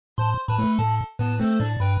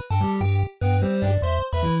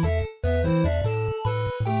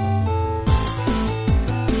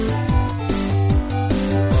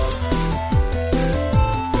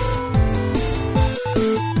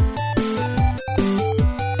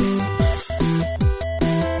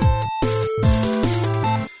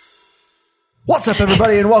What's up,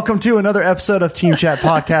 everybody, and welcome to another episode of Team Chat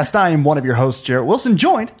Podcast. I am one of your hosts, Jarrett Wilson,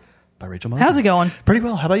 joined by Rachel Mogan. How's it going? Pretty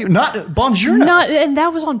well. How about you? Not bonjour. And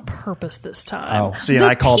that was on purpose this time. Oh, see, and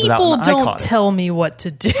I called it out. People don't tell me what to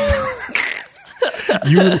do.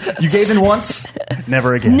 You gave in once,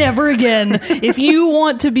 never again. Never again. If you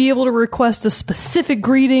want to be able to request a specific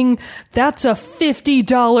greeting, that's a $50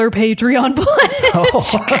 Patreon pledge. Oh.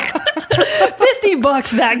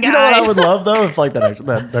 $50 that guy. You know what I would love, though? If like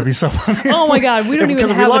that'd be so funny. Oh my God, we don't even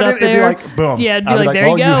have it up there. It'd be like, boom. Yeah, it'd be like, there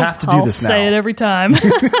you go. You have to do I'll this now. say it every time.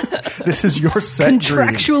 This is your set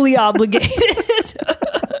Contractually obligated.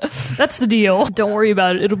 That's the deal. Don't worry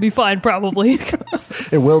about it. It'll be fine, probably.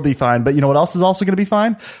 It will be fine. But you know what else is also going to be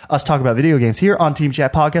fine? Us talking about video games here on Team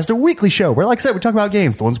Chat Podcast, a weekly show where, like I said, we talk about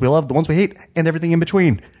games, the ones we love, the ones we hate, and everything in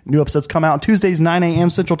between. New episodes come out on Tuesdays, 9 a.m.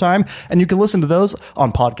 Central Time, and you can listen to those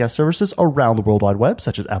on podcast services around the World Wide Web,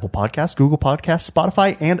 such as Apple Podcasts, Google Podcasts,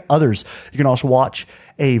 Spotify, and others. You can also watch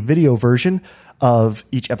a video version of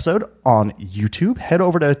each episode on YouTube. Head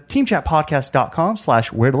over to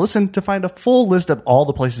teamchatpodcast.com/where to listen to find a full list of all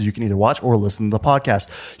the places you can either watch or listen to the podcast.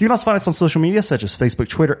 You can also find us on social media such as Facebook,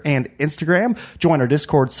 Twitter, and Instagram. Join our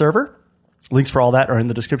Discord server. Links for all that are in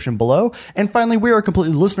the description below. And finally, we are a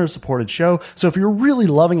completely listener-supported show. So if you're really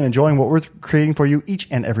loving and enjoying what we're creating for you each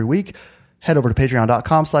and every week, head over to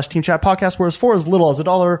patreon.com/teamchatpodcast, where it's for as little as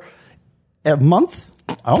 $1 a month.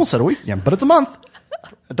 I almost said a week again, but it's a month.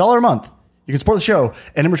 $1 a month. You can support the show,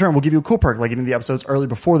 and in return, we'll give you a cool perk like getting the episodes early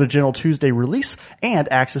before the general Tuesday release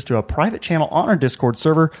and access to a private channel on our Discord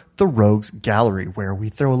server, the Rogues Gallery, where we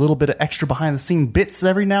throw a little bit of extra behind-the-scene bits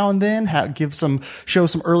every now and then, show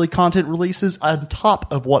some early content releases on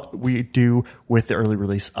top of what we do with the early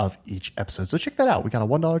release of each episode. So check that out. We got a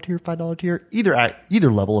 $1 tier, $5 tier.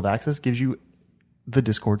 Either level of access gives you the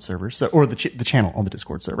Discord server, or the channel on the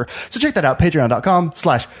Discord server. So check that out,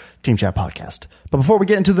 patreon.com/teamchatpodcast. But before we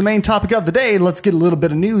get into the main topic of the day, let's get a little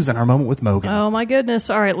bit of news in our moment with Mogan. Oh my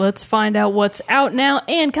goodness. All right, let's find out what's out now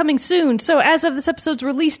and coming soon. So as of this episode's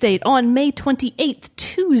release date on May 28th,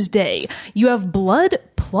 Tuesday, you have Blood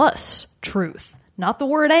Plus Truth. Not the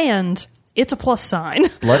word and. It's a plus sign.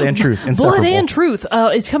 Blood and Truth. Inseparable. Blood and Truth.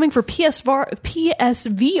 It's coming for PSVR,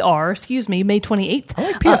 May 28th. I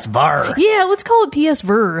like PSVR. Yeah, let's call it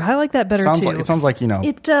PSVR. I like that better, too. It sounds like, people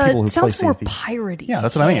who sounds play more Sea of Thieves. piratey. Yeah,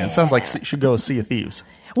 that's what I mean. It sounds like it should go with Sea of Thieves.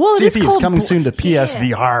 Well, Sea of Thieves coming soon to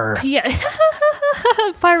PSVR. Yeah.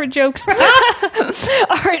 Pirate jokes. All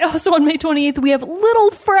right, also on May 28th, we have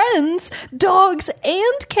Little Friends, Dogs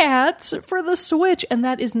and Cats for the Switch, and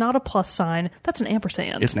that is not a plus sign. That's an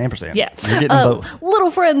ampersand. It's an ampersand. Yeah. You're getting both.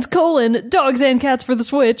 Little Friends, Dogs and Cats for the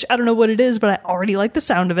Switch. I don't know what it is, but I already like the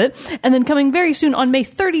sound of it. And then coming very soon on May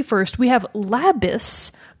 31st, we have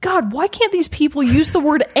Labis. God, why can't these people use the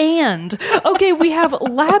word and? Okay, we have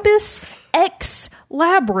Labis X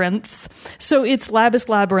Labyrinth. So it's Labis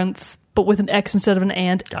Labyrinth, but with an X instead of an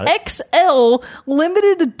and. XL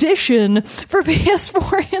limited edition for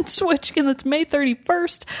PS4 and Switch. Again, that's May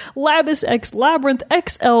 31st. Labis X Labyrinth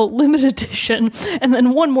XL limited edition. And then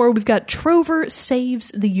one more, we've got Trover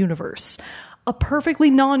Saves the Universe. A perfectly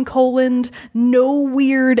non-coloned, no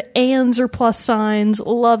weird ands or plus signs.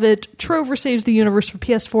 Love it. Trover Saves the Universe for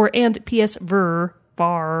PS4 and PSVR.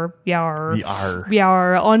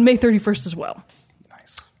 VR on May 31st as well.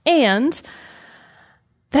 Nice. And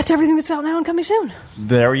that's everything that's out now and coming soon.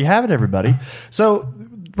 There you have it, everybody. So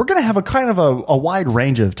we're going to have a kind of a wide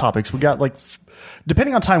range of topics. We got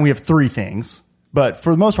depending on time, we have 3 things. But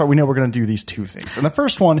for the most part, we know we're going to do these 2 things. And the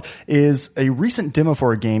first one is a recent demo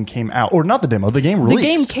for a game came out. Or not the demo, the game released.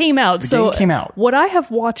 The game came out. The game came out. What I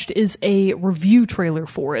have watched is a review trailer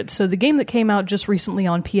for it. So the game that came out just recently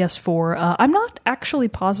on PS4, I'm not actually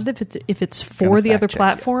positive if it's for the other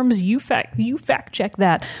platforms. You fact check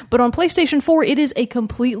that. But on PlayStation 4, it is a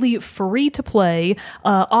completely free-to-play,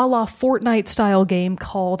 a la Fortnite-style game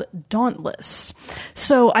called Dauntless.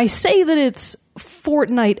 So I say that it's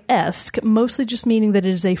Fortnite-esque, mostly just meaning that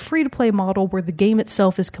it is a free-to-play model where the game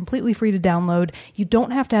itself is completely free to download. You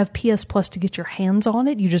don't have to have PS Plus to get your hands on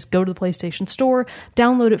it. You just go to the PlayStation Store,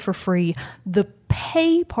 download it for free. The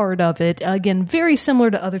pay part of it, again, very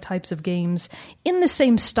similar to other types of games in the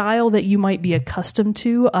same style that you might be accustomed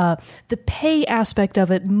to. The pay aspect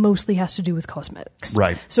of it mostly has to do with cosmetics.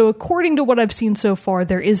 Right. So according to what I've seen so far,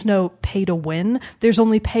 there is no pay to win. There's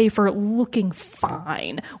only pay for looking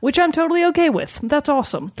fine, which I'm totally okay with. That's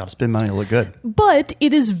awesome. Got to spend money to look good. But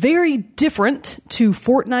it is very different to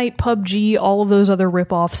Fortnite, PUBG, all of those other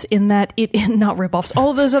ripoffs in that not ripoffs,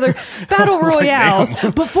 all of those other battle royales.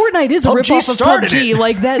 But Fortnite is a ripoff of PUBG. started it.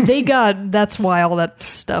 Like that, that's why all that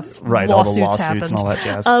stuff, right? Lawsuits, all the lawsuits happened. and all that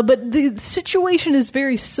jazz. But the situation is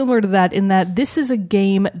very similar to that in that this is a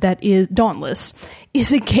game that is Dauntless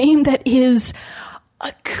is a game that is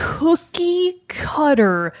a cookie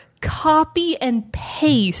cutter, copy and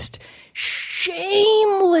paste,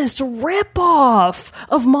 shameless ripoff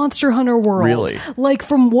of Monster Hunter World. Really? Like,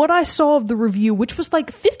 from what I saw of the review, which was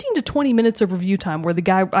like 15 to 20 minutes of review time, where the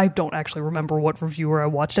guy, I don't actually remember what reviewer I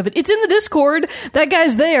watched of it. It's in the Discord. That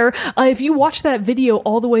guy's there. If you watch that video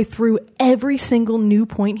all the way through, every single new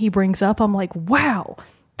point he brings up, I'm like, wow,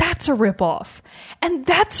 that's a ripoff. And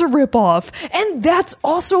that's a ripoff. And that's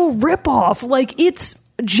also a ripoff. Like, it's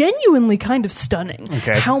genuinely kind of stunning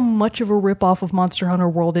how much of a ripoff of Monster Hunter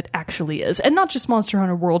World it actually is. And not just Monster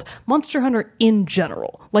Hunter World, Monster Hunter in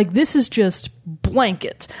general. Like, this is just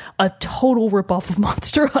blanket a total ripoff of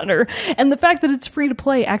Monster Hunter. And the fact that it's free to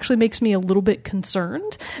play actually makes me a little bit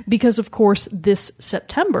concerned because, of course, this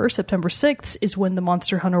September 6th, is when the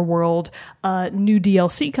Monster Hunter World new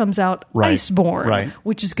DLC comes out, Iceborne,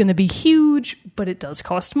 which is going to be huge, but it does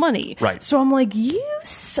cost money. So I'm like, you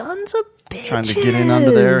sons of bitches. Trying to get in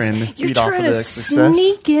under there and feed off of the success. You're trying to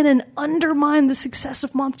sneak in and undermine the success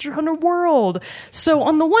of Monster Hunter World. So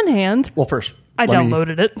on the one hand, well, first I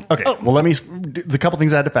downloaded it. Okay, well, let me. The couple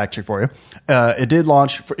things I had to fact check for you. It did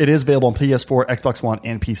launch. It is available on PS4, Xbox One,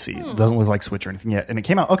 and PC. It doesn't look like Switch or anything yet. And it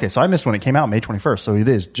came out. Okay, so I missed when it came out, May 21st. So it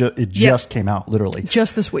is. It just came out, literally,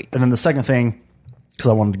 just this week. And then the second thing, because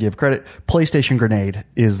I wanted to give credit, PlayStation Grenade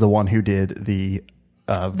is the one who did the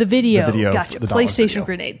video. Gotcha. PlayStation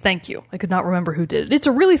Grenade. Thank you. I could not remember who did it. It's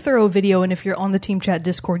a really thorough video, and if you're on the Team Chat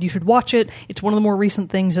Discord, you should watch it. It's one of the more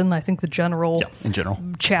recent things in, I think, the general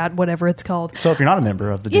chat, whatever it's called. So if you're not a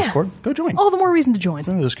member of the Discord, go join. All the more reason to join. It's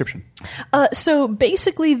in the description. So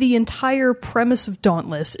basically, the entire premise of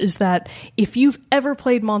Dauntless is that if you've ever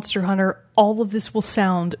played Monster Hunter, all of this will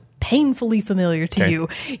sound painfully familiar to you.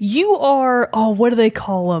 You are, what do they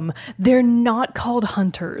call them? They're not called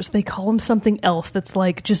hunters. They call them something else that's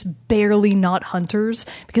like just barely not hunters,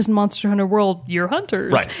 because in Monster Hunter World, you're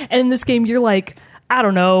hunters. And in this game, you're like, I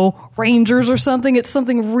don't know, rangers or something. It's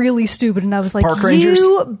something really stupid. And I was like, Park rangers?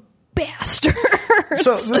 You bastard.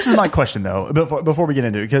 So this is my question, though, before we get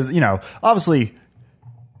into it, because, obviously,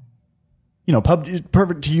 PUBG,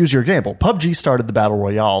 perfect to use your example. PUBG started the Battle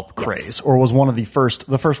Royale craze, or was one of the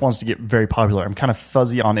first ones to get very popular. I'm kind of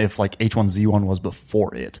fuzzy on if like H1Z1 was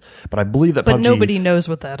before it, but I believe that PUBG... But nobody knows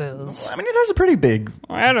what that is. I mean, it has a pretty big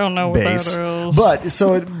I don't know base, what that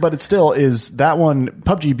is. But it still is that one.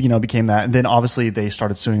 PUBG, became that, and then obviously they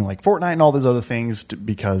started suing like Fortnite and all those other things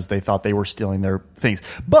because they thought they were stealing their things.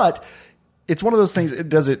 But it's one of those things.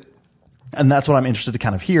 And that's what I'm interested to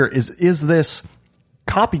kind of hear is this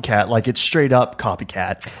copycat, like it's straight up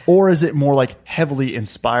copycat, or is it more like heavily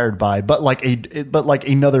inspired by, but like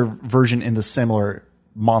another version in the similar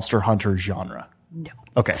Monster Hunter genre? No.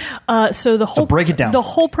 Okay. So break it down. The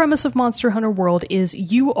whole premise of Monster Hunter World is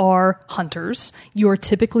you are hunters. You are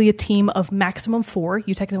typically a team of maximum 4.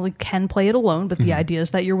 You technically can play it alone, but the idea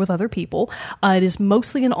is that you're with other people. It is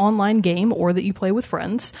mostly an online game, or that you play with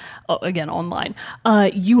friends. Again, online.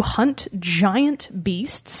 You hunt giant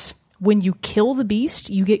beasts. When you kill the beast,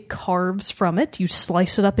 you get carves from it. You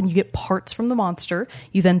slice it up and you get parts from the monster.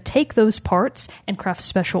 You then take those parts and craft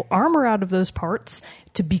special armor out of those parts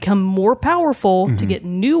to become more powerful, to get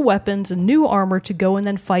new weapons and new armor to go and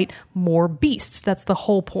then fight more beasts. That's the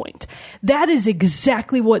whole point. That is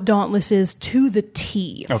exactly what Dauntless is to the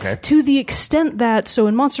T. Okay. To the extent that, so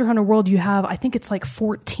in Monster Hunter World, you have, I think it's like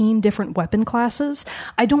 14 different weapon classes.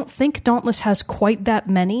 I don't think Dauntless has quite that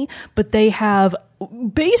many, but they have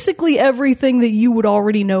basically everything that you would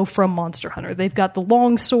already know from Monster Hunter. They've got the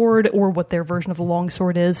longsword, or what their version of a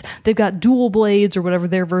longsword is. They've got dual blades, or whatever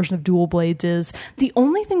their version of dual blades is. The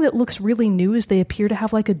only thing that looks really new is they appear to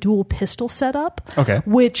have like a dual pistol setup. Okay.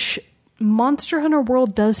 Which Monster Hunter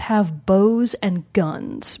World does have bows and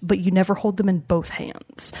guns, but you never hold them in both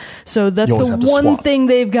hands. So that's the one thing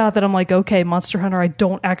they've got that I'm like, okay, Monster Hunter, I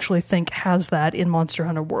don't actually think has that in Monster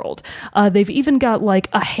Hunter World. They've even got like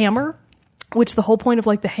a hammer, which the whole point of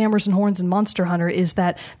like the hammers and horns in Monster Hunter is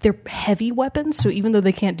that they're heavy weapons. So even though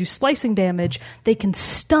they can't do slicing damage, they can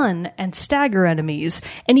stun and stagger enemies.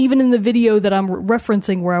 And even in the video that I'm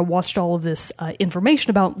referencing where I watched all of this information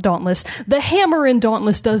about Dauntless, the hammer in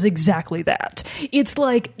Dauntless does exactly that. It's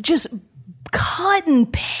like just cut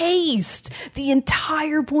and paste. The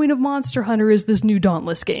entire point of Monster Hunter is this new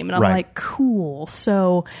Dauntless game. And I'm like, cool.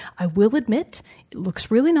 So I will admit, it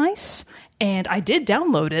looks really nice. And I did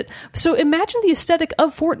download it. So imagine the aesthetic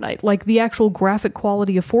of Fortnite, like the actual graphic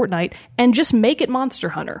quality of Fortnite, and just make it Monster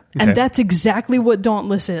Hunter. Okay. And that's exactly what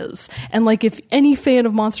Dauntless is. And like if any fan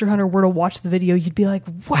of Monster Hunter were to watch the video, you'd be like,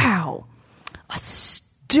 wow,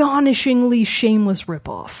 astonishingly shameless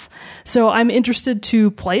ripoff. So I'm interested to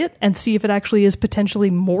play it and see if it actually is potentially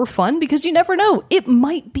more fun, because you never know. It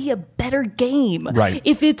might be a better game. Right.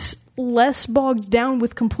 If it's less bogged down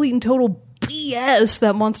with complete and total BS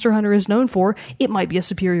that Monster Hunter is known for, it might be a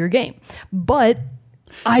superior game. But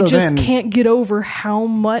I can't get over how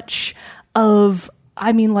much of,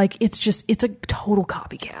 it's a total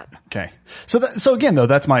copycat. Okay. So again, though,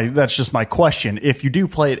 that's just my question. If you do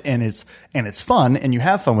play it and it's fun and you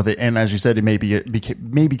have fun with it, and as you said, it may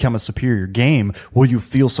become a superior game, will you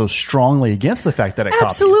feel so strongly against the fact that it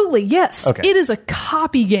absolutely copied? Yes. Okay. It is a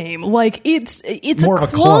copy game. Like it's more a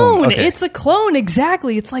of a clone. Okay. It's a clone.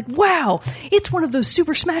 Exactly. It's like, wow, it's one of those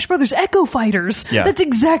Super Smash Brothers Echo Fighters. Yeah. That's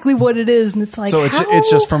exactly what it is. And it's like, so it's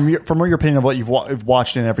just from your opinion of what you've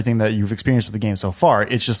watched and everything that you've experienced with the game so far.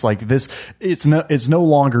 It's just like this. It's no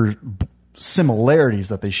longer similarities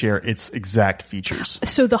that they share, its exact features.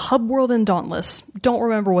 So the hub world in Dauntless, don't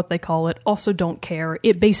remember what they call it, also don't care.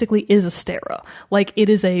 It basically is a Stera. Like, it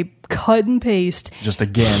is a cut and paste. Just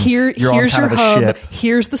again, here's your hub, ship.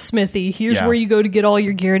 Here's the smithy, here's where you go to get all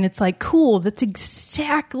your gear, and it's like, cool, that's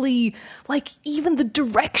exactly, like, even the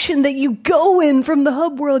direction that you go in from the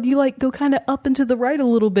hub world, you like go kind of up and to the right a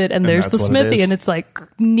little bit, and there's the smithy, and it's like,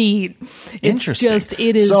 neat. Interesting.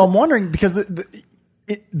 It is. So I'm wondering, because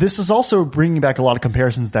this is also bringing back a lot of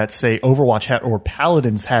comparisons that say Overwatch or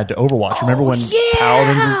Paladins had to Overwatch. Remember when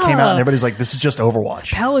Paladins came out and everybody's like, this is just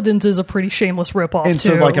Overwatch. Paladins is a pretty shameless ripoff, and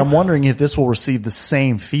so like I'm wondering if this will receive the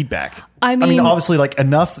same feedback. I mean, obviously, like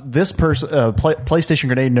enough. This person, PlayStation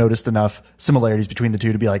Grenade, noticed enough similarities between the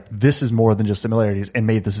two to be like, this is more than just similarities, and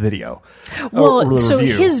made this video. Well, so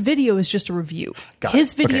his video is just a review.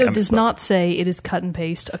 His video does not say it is cut and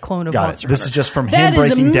paste a clone of Monster Hunter. This is just from him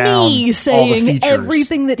breaking down all the features.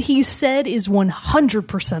 Everything that he said is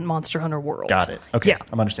 100% Monster Hunter World. Got it. Okay, yeah.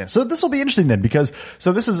 I'm understanding. So this will be interesting then, because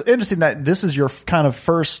this is interesting that this is your kind of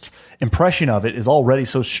first impression of it is already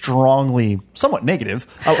so strongly, somewhat negative,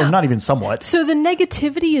 or not even somewhat. So the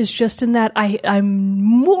negativity is just in that I'm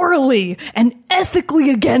morally and ethically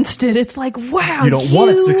against it. It's like, wow, you don't want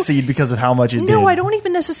it to succeed because of how much it did. No, I don't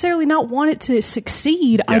even necessarily not want it to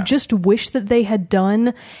succeed. Yeah. I just wish that they had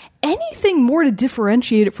done anything more to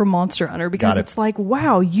differentiate it from Monster Hunter, because it's like,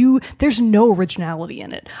 wow, there's no originality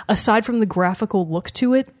in it. Aside from the graphical look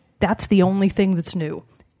to it, that's the only thing that's new.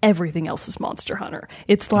 Everything else is Monster Hunter.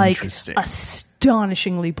 It's like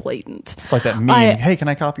astonishingly blatant. It's like that meme. Hey, can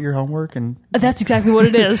I copy your homework? And that's exactly what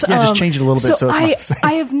it is. Yeah, just change it a little bit so it's not the same.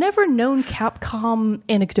 I have never known Capcom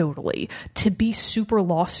anecdotally to be super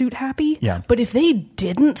lawsuit happy. Yeah. But if they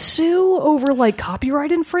didn't sue over like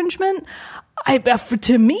copyright infringement,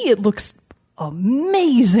 to me it looks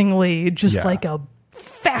amazingly just like a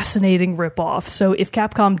fascinating ripoff. So if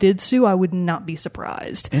Capcom did sue, I would not be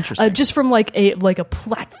surprised. Interesting. Just from like a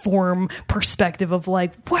platform perspective of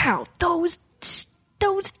like, wow, those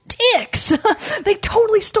dicks, they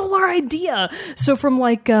totally stole our idea. So from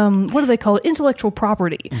like what do they call it, intellectual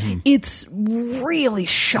property, it's really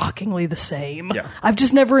shockingly the same. I've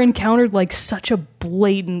just never encountered like such a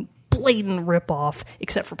blatant ripoff,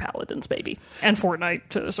 except for Paladins, maybe, and Fortnite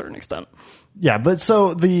to a certain extent. Yeah, but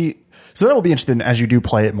so that will be interesting as you do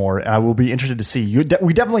play it more. I will be interested to see you.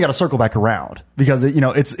 We definitely got to circle back around, because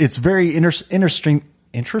it's very interesting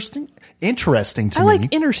to me. I like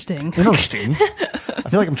interesting. Interesting. I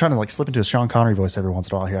feel like I'm trying to like slip into a Sean Connery voice every once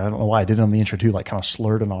in a while here. I don't know why I did it on the intro too, like kind of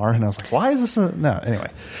slurred an R, and I was like, why is this no? Anyway,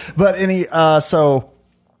 but so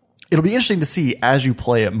it'll be interesting to see as you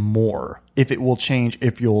play it more if it will change,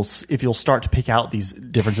 if you'll start to pick out these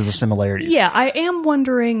differences or similarities. Yeah, I am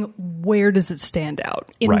wondering, where does it stand out?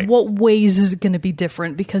 In what ways is it going to be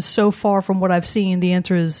different? Because so far from what I've seen, the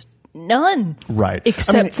answer is none. Right.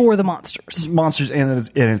 Except for the monsters. And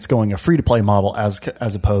it's going a free-to-play model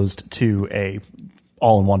as opposed to a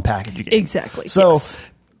all-in-one package game. Exactly. So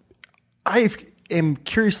I am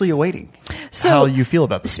curiously awaiting how you feel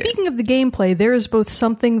about this game. Speaking of the gameplay, there is both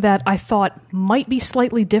something that I thought might be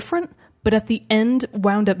slightly different, but at the end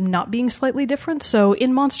wound up not being slightly different. So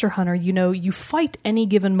in Monster Hunter, you fight any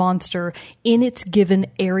given monster in its given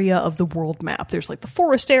area of the world map. There's like the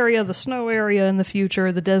forest area, the snow area in the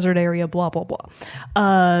future, the desert area, blah, blah,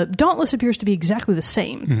 blah. Dauntless appears to be exactly the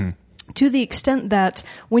same. to the extent that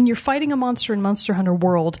when you're fighting a monster in Monster Hunter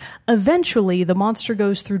World, eventually the monster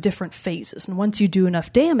goes through different phases. And once you do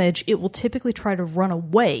enough damage, it will typically try to run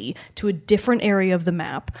away to a different area of the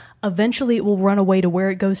map. Eventually it will run away to where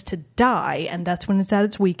it goes to die, and that's when it's at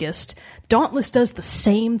its weakest. Dauntless does the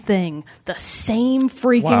same thing. The same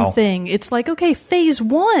freaking thing. It's like, okay, phase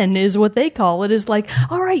 1 is what they call it, is like,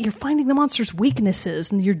 all right, you're finding the monster's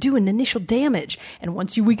weaknesses, and you're doing initial damage. And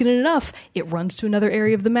once you weaken it enough, it runs to another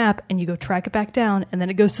area of the map, and you go track it back down, and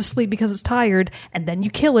then it goes to sleep because it's tired, and then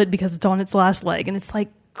you kill it because it's on its last leg. And it's like,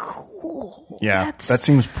 cool. Yeah, that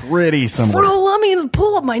seems pretty similar. Bro, let me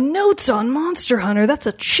pull up my notes on Monster Hunter. That's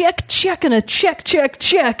a check, and a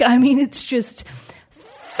check. I mean, it's just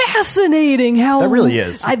fascinating how that really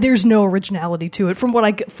is. There's no originality to it. From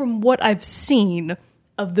what I've seen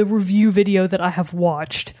of the review video that I have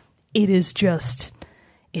watched, it is just,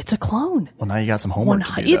 it's a clone. Well, now you got some homework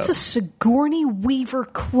to do. It's a Sigourney Weaver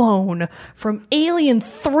clone from Alien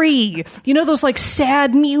 3. You know those like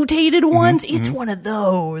sad mutated ones? It's one of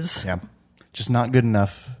those. Yeah. Just not good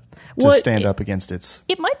enough to stand up against its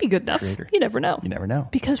It might be good enough. Creator. You never know. You never know.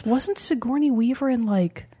 Because wasn't Sigourney Weaver in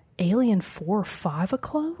like Alien 4 or 5 a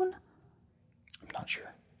clone? I'm not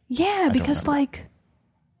sure. Yeah, because like,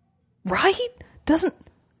 right?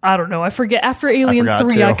 I don't know. I forget. After Alien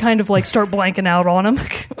 3, too. I kind of like start blanking out on them.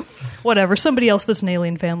 Whatever. Somebody else that's an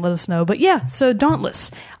Alien fan, let us know. But yeah, so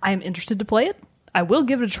Dauntless. I am interested to play it. I will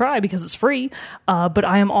give it a try because it's free. But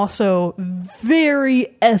I am also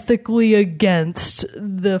very ethically against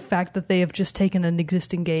the fact that they have just taken an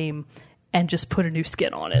existing game and just put a new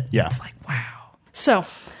skin on it. Yeah. It's like, wow. So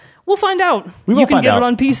we'll find out. We will you can find get out. it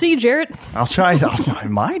on PC, Jarrett. I'll try it. I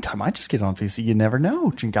might just get it on PC. You never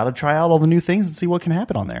know. You got to try out all the new things and see what can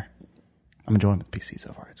happen on there. I'm enjoying the PC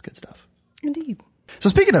so far. It's good stuff. Indeed. So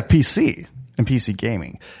speaking of PC and PC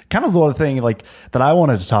gaming, kind of the other thing like that I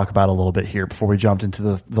wanted to talk about a little bit here before we jumped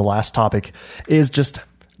into the last topic is just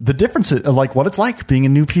the differences of like what it's like being a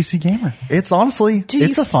new PC gamer. It's honestly,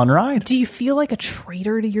 it's a fun ride. Do you feel like a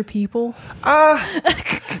traitor to your people?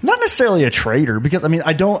 Not necessarily a traitor, because I mean,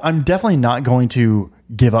 I'm definitely not going to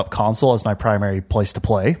give up console as my primary place to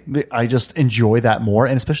play. I just enjoy that more.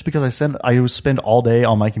 And especially because I spend all day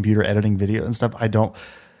on my computer editing video and stuff. I don't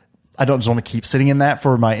just want to keep sitting in that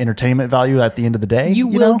for my entertainment value at the end of the day. You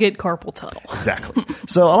will get carpal tunnel. Exactly.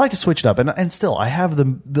 So I like to switch it up, and still I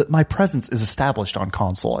have my presence is established on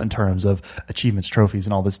console in terms of achievements, trophies,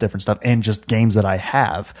 and all this different stuff, and just games that I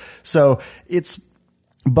have. So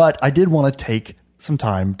but I did want to take some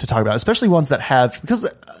time to talk about, especially ones that have, because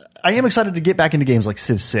I am excited to get back into games like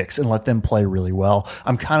Civ 6 and let them play really well.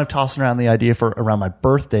 I'm kind of tossing around the idea for around my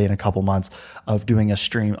birthday in a couple months of doing a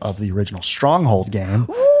stream of the original Stronghold game.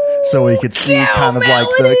 Ooh, so we could see kind of like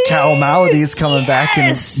the Cow Maladies coming back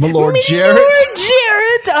and Milord Jarrett.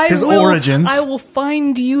 His origins. I will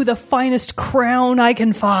find you the finest crown I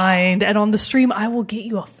can find, and on the stream I will get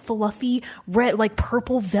you a fluffy red, like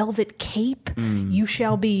purple velvet cape. You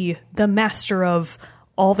shall be the master of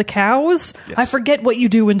all the cows. Yes. I forget what you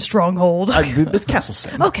do in Stronghold. It's Castle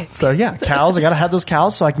Sim. Okay. So yeah, cows. I got to have those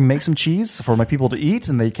cows so I can make some cheese for my people to eat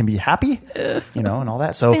and they can be happy, and all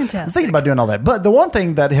that. So fantastic. I'm thinking about doing all that. But the one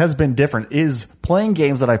thing that has been different is playing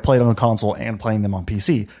games that I've played on a console and playing them on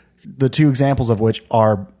PC. The two examples of which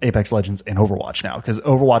are Apex Legends and Overwatch now, because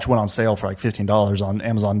Overwatch went on sale for like $15 on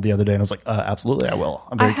Amazon the other day, and I was like, absolutely, I will.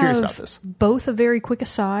 I'm very curious about this. Both a very quick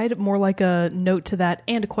aside, more like a note to that,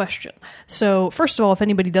 and a question. So, first of all, if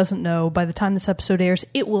anybody doesn't know, by the time this episode airs,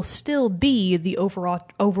 it will still be the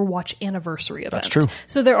Overwatch anniversary event. That's true.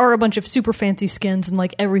 So there are a bunch of super fancy skins, and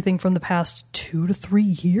like everything from the past 2 to 3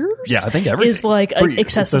 years. Yeah, I think everything is like accessible.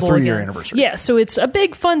 It's the 3-year again. anniversary. Yeah, so it's a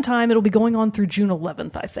big fun time. It'll be going on through June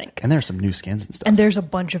 11th, I think. And there's some new skins and stuff. And there's a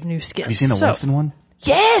bunch of new skins. Have you seen the Winston one?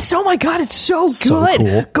 Yes! Oh my god, it's so good.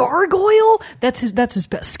 Cool. Gargoyle? That's his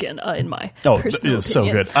best skin in my personal it's so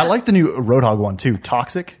opinion. good. I like the new Roadhog one too.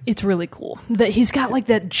 Toxic. It's really cool. That he's got like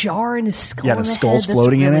that jar in his skull. Yeah, the skull's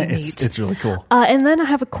floating in it. It's really cool. And then I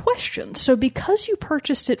have a question. So because you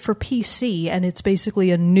purchased it for PC and it's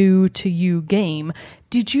basically a new to you game,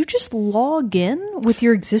 did you just log in with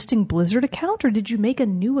your existing Blizzard account, or did you make a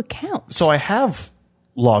new account? So I have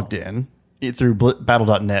logged in through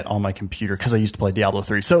Battle.net on my computer because I used to play Diablo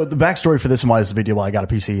 3. So the backstory for this and why this is a big deal why I got a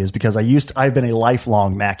PC is because I've been a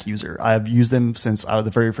lifelong Mac user. I've used them since the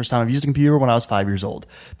very first time I've used a computer when I was 5 years old.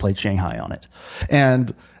 Played Shanghai on it.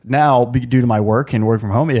 And now, due to my work and work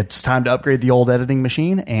from home, it's time to upgrade the old editing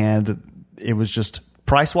machine, and it was just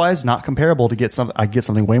price-wise not comparable to get something. I get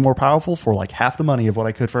something way more powerful for like half the money of what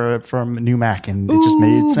I could from a new Mac, and it just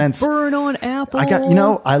made sense. Burn on Apple.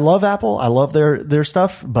 I love Apple. I love their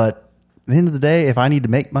stuff, but the end of the day, if I need to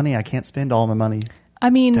make money, I can't spend all my money. I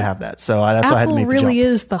mean, to have that. So that's why I had to make the jump. Apple really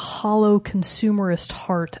is the hollow consumerist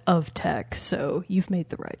heart of tech. So you've made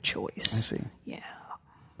the right choice. I see. Yeah.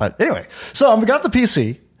 But anyway, so I've got the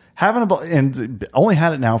PC, and only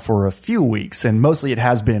had it now for a few weeks, and mostly it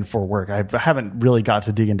has been for work. I haven't really got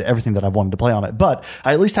to dig into everything that I've wanted to play on it, but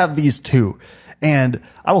I at least have these two. And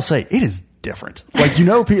I will say, it is different. Like,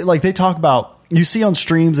 like they talk about, you see on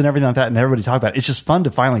streams and everything like that, and everybody talk about it. It's just fun to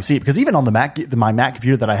finally see it, because even on the my Mac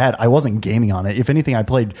computer that I had, I wasn't gaming on it. If anything, I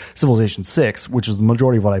played Civilization 6, which is the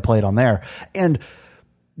majority of what I played on there. And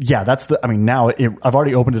yeah, now I've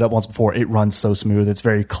already opened it up once before. It runs so smooth. It's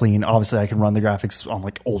very clean. Obviously, I can run the graphics on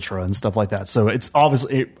like ultra and stuff like that. So it's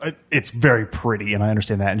obviously, it's very pretty, and I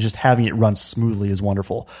understand that. And just having it run smoothly is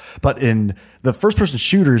wonderful. But in the first person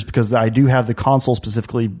shooters, because I do have the console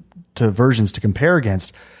specifically to versions to compare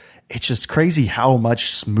against, it's just crazy how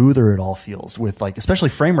much smoother it all feels with, like, especially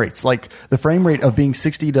frame rates, like the frame rate of being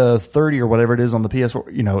 60 to 30 or whatever it is on the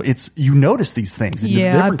PS4. You notice these things and the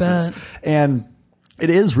differences. I bet. And it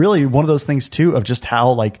is really one of those things too, of just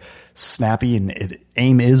how like snappy and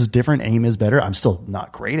aim is different. Aim is better. I'm still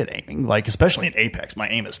not great at aiming, like especially in Apex. My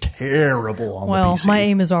aim is terrible on the PC. Well, my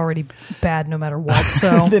aim is already bad no matter what.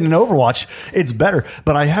 So then in Overwatch, it's better.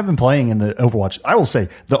 But I have been playing in the Overwatch. I will say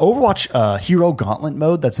the Overwatch Hero Gauntlet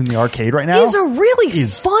mode that's in the arcade right now is a really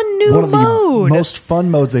fun new one of mode. The most fun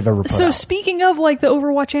modes they've ever put So out. Speaking of like the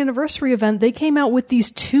Overwatch anniversary event, they came out with these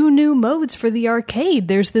 2 new modes for the arcade.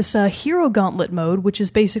 There's this Hero Gauntlet mode, which is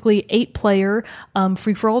basically 8-player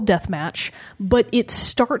free-for-all deathmatch, but it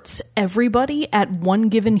starts everybody at one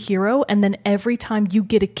given hero, and then every time you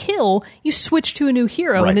get a kill, you switch to a new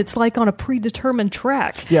hero, and it's like on a predetermined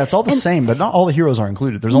track. Yeah, it's all the same, but not all the heroes are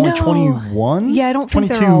included. There's only 21. Yeah, I don't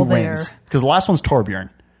think they're all there. Because the last one's Torbjorn.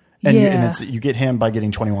 And, yeah. you get him by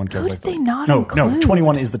getting 21 kills. Who did they not No, include?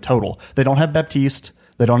 21 is the total. They don't have Baptiste.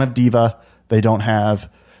 They don't have Diva.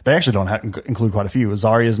 They actually don't include quite a few.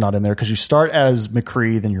 Zarya's not in there because you start as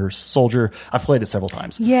McCree, then you're Soldier. I've played it several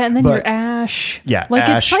times. Yeah, and then you're Ashe. Yeah, like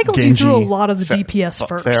Ashe, it cycles Genji, you through a lot of the DPS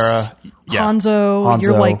first. Pharah, yeah. Hanzo,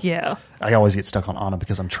 you're like, yeah. I always get stuck on Ana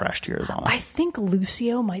because I'm trash tier as Ana. I think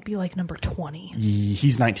Lucio might be like number 20.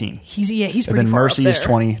 He's 19. He's pretty and then far Mercy up is there.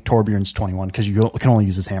 20. Torbjorn's 21 because you can only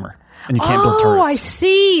use his hammer. And you can't build turrets. Oh, I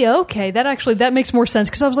see. Okay, that makes more sense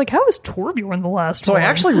because I was like, how is Torbjorn the last So one? I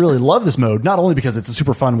actually really love this mode, not only because it's a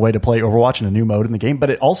super fun way to play Overwatch and a new mode in the game, but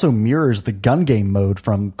it also mirrors the gun game mode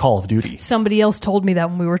from Call of Duty. Somebody else told me that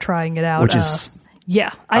when we were trying it out. Which is...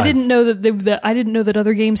 Yeah, I didn't know that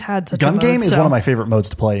other games had such gun a mode. game is one of my favorite modes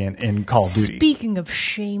to play in Call of Duty. Speaking of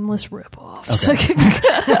shameless ripoffs, Okay.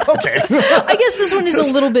 I guess this one is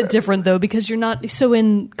a little bit different though because you're not. So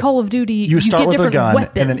in Call of Duty, you start get with different a gun,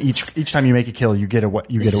 weapons, and then each time you make a kill, you get a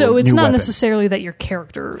So it's new not weapon. necessarily that your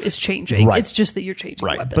character is changing; Right. it's just that you're changing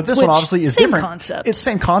weapons. But this one obviously is same different. Concept. It's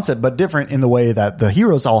same concept, but different in the way that the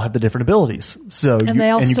heroes all have the different abilities. So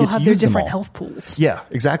they all you still get to have their use them different all. health pools. Yeah,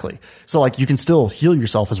 exactly. So like you can still heal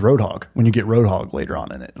yourself as Roadhog when you get Roadhog later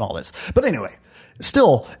on in it and all this. But anyway,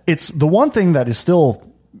 still, it's the one thing that is still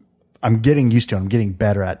I'm getting used to and I'm getting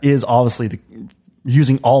better at is obviously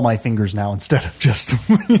using all my fingers now instead of just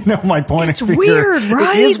my pointing finger. Weird,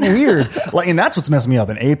 right? It is weird. And that's what's messing me up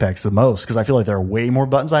in Apex the most because I feel like there are way more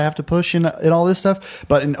buttons I have to push in all this stuff.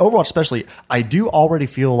 But in Overwatch especially, I do already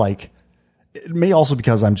feel like it may also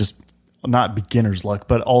because I'm just not beginner's luck,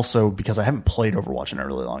 but also because I haven't played Overwatch in a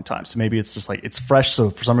really long time. So maybe it's just like it's fresh.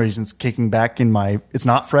 So for some reason it's kicking back it's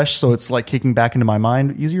not fresh. So it's like kicking back into my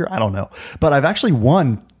mind easier. I don't know, but I've actually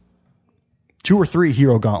won 2 or 3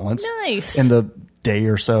 Hero Gauntlets Nice. in the day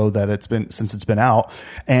or so that it's been out.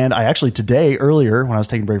 And I actually today earlier when I was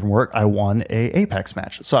taking a break from work, I won a Apex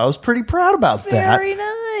match. So I was pretty proud about that. Very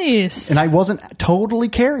nice. And I wasn't totally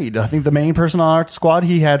carried. I think the main person on our squad,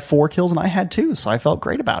 he had 4 kills and I had 2. So I felt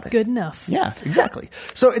great about it. Good enough. Yeah, exactly.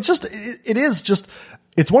 So it's just,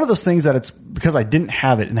 it's one of those things that it's because I didn't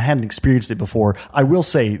have it and I hadn't experienced it before. I will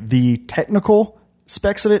say the technical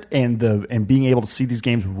specs of it and being able to see these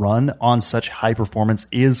games run on such high performance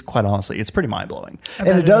is quite honestly, it's pretty mind blowing.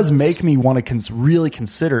 And it does make me want to really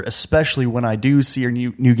consider, especially when I do see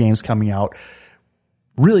new games coming out,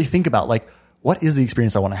 really think about like, what is the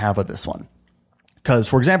experience I want to have with this one? Because,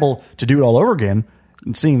 for example, to do it all over again,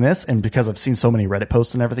 and seeing this, and because I've seen so many Reddit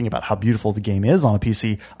posts and everything about how beautiful the game is on a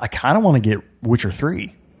PC, I kind of want to get Witcher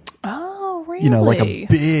 3. Oh, really? Like a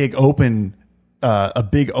big open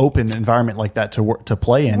environment like that to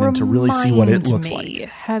play in and to really see what it looks like.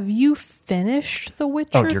 Have you finished The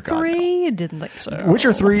Witcher 3? God, no. I didn't think so.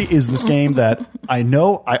 Witcher 3 is this game that I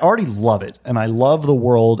know I already love it, and I love the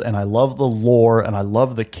world, and I love the lore, and I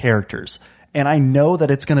love the characters. And I know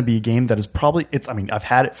that it's going to be a game that is probably, I've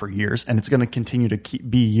had it for years, and it's going to continue to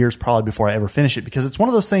be years probably before I ever finish it, because it's one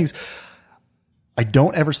of those things I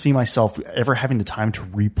don't ever see myself ever having the time to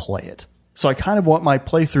replay it. So I kind of want my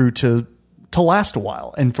playthrough to last a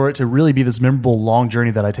while, and for it to really be this memorable long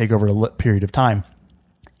journey that I take over a period of time.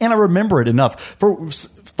 And I remember it enough.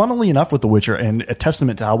 Funnily enough, with The Witcher, and a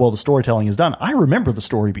testament to how well the storytelling is done, I remember the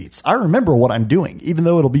story beats. I remember what I'm doing, even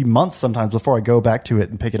though it'll be months sometimes before I go back to it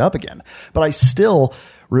and pick it up again. But I still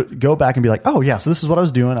go back and be like, oh yeah, so this is what I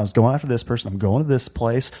was doing. I was going after this person. I'm going to this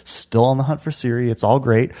place. Still on the hunt for Ciri. It's all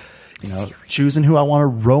great. Choosing who I want to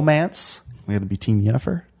romance. We're going to be Team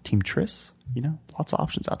Yennefer, Team Triss. Lots of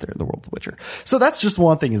options out there in the world of The Witcher. So that's just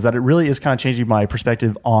one thing, is that it really is kind of changing my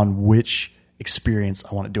perspective on which experience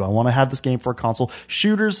I want to do. I want to have this game for a console.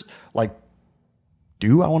 Shooters,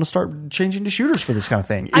 do I want to start changing to shooters for this kind of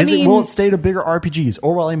thing? Will it stay to bigger RPGs,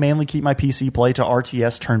 or will I mainly keep my PC play to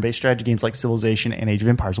RTS turn-based strategy games like Civilization and Age of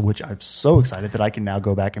Empires, which I'm so excited that I can now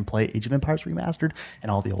go back and play Age of Empires Remastered and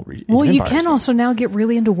all the old Age of Empires you can games. Also now get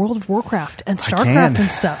really into World of Warcraft and StarCraft and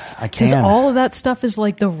stuff. I can. Because all of that stuff is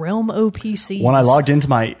like the realm OPCs. When I logged into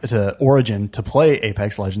to Origin to play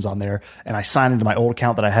Apex Legends on there, and I signed into my old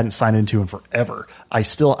account that I hadn't signed into in forever, I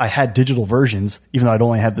had digital versions, even though I'd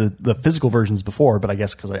only had the physical versions before, but I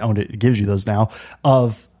guess because I owned it, it gives you those now,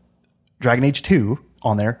 of Dragon Age 2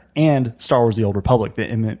 on there, and Star Wars The Old Republic,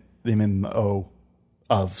 the MMO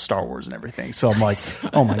of Star Wars and everything. So I'm like,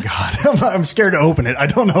 oh my God, I'm scared to open it. I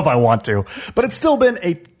don't know if I want to, but it's still been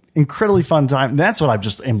a incredibly fun time. And that's what I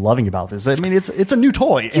just am loving about this. I mean, it's a new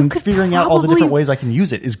toy, and figuring out all the different ways I can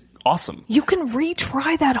use it is awesome. You can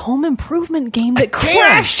retry that home improvement game that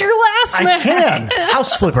crashed your last match. I can.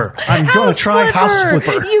 House Flipper. I'm going to try House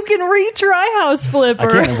Flipper. You can retry House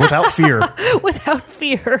Flipper. I can, without fear. Without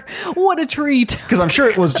fear. What a treat. Because I'm sure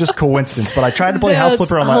it was just coincidence, but I tried to play House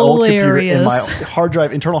Flipper on my old computer, and my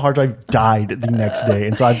internal hard drive died the next day.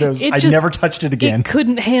 And so I never touched it again. It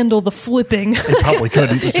couldn't handle the flipping. It probably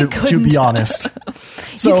couldn't, to be honest.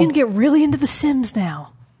 So, you can get really into The Sims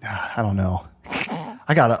now. I don't know.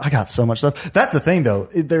 I got so much stuff. That's the thing, though.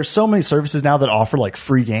 There's so many services now that offer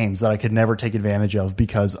free games that I could never take advantage of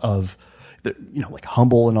because of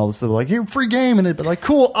Humble and all this. They're like, here, free game, and it'd be like,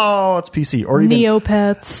 cool. Oh, it's PC, or even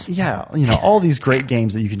Neopets. Yeah, all these great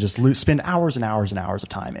games that you can just spend hours and hours and hours of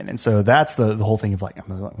time in. And so that's the whole thing of I'm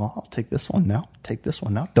like, well, I'll take this one now. Take this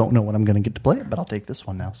one now. Don't know when I'm going to get to play it, but I'll take this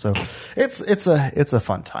one now. So it's a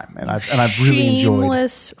fun time, and I've really enjoyed.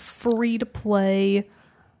 Shameless free to play.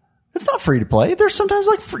 It's not free to play. There's sometimes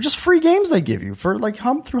just free games they give you for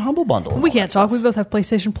through Humble Bundle. We can't talk. We both have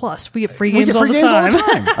PlayStation Plus. We get free games all the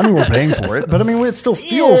time. I mean, we're paying for it, but I mean, it still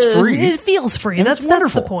feels free. It feels free. And that's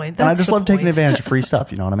wonderful. That's the point. And I just love taking advantage of free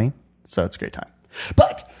stuff. You know what I mean? So it's a great time.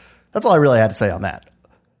 But that's all I really had to say on that.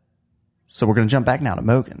 So we're going to jump back now to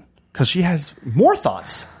Mogan, because she has more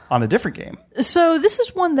thoughts on a different game. So this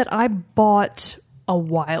is one that I bought a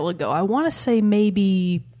while ago. I want to say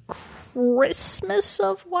maybe Christmas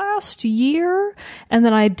of last year, and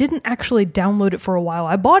then I didn't actually download it for a while.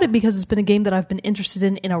 I bought it because it's been a game that I've been interested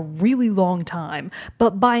in a really long time,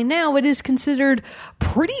 but by now it is considered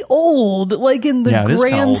pretty old, in the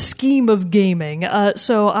grand scheme of gaming.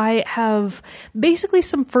 So I have basically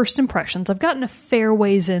some first impressions. I've gotten a fair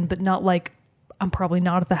ways in, but not I'm probably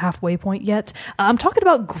not at the halfway point yet. I'm talking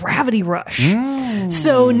about Gravity Rush.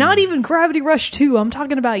 So not even Gravity Rush 2. I'm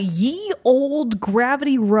talking about ye old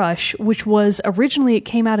Gravity Rush, which was originally, it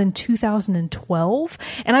came out in 2012.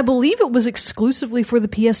 And I believe it was exclusively for the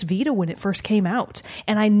PS Vita when it first came out.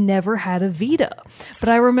 And I never had a Vita. But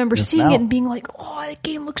I remember seeing it and being like, oh, that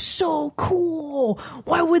game looks so cool.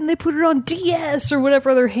 Why wouldn't they put it on DS or whatever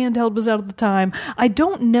other handheld was out at the time? I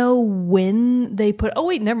don't know when they put... Oh,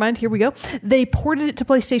 wait, never mind. Here we go. They ported it to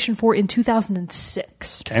PlayStation 4 in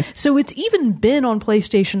 2006. Okay. So it's even been on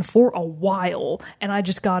PlayStation for a while, and I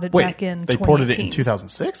just got it back in 2018. They ported it in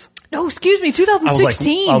 2006? No, excuse me,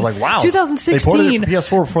 2016. I was like, wow. 2016. They ported it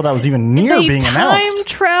for PS4 before that was even near being announced. They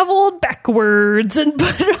time-traveled backwards and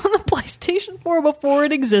put it on the PlayStation 4 before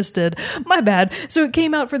it existed. My bad. So it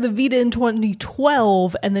came out for the Vita in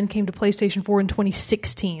 2012 and then came to PlayStation 4 in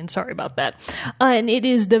 2016. Sorry about that. And it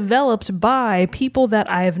is developed by people that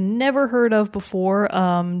I have never heard of before.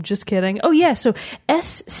 Just kidding. Oh, yeah. So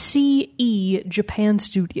SCE Japan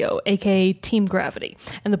Studio, aka Team Gravity.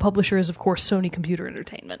 And the publisher is, of course, Sony Computer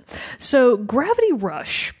Entertainment. So Gravity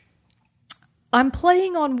Rush, I'm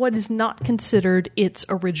playing on what is not considered its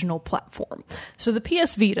original platform. So the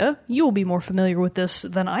PS Vita, you will be more familiar with this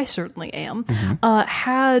than I certainly am,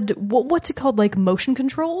 had, what's it called, like motion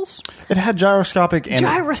controls? It had gyroscopic. And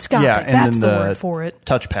that's the word for it.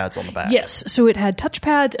 Touchpads on the back. Yes, so it had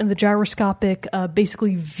touchpads and the gyroscopic,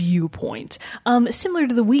 basically viewpoint. Similar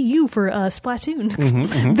to the Wii U for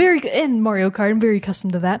Splatoon. And Mario Kart, I'm very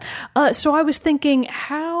accustomed to that. So I was thinking,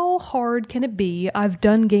 how hard can it be? I've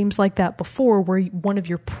done games like that before, where one of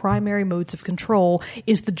your primary modes of control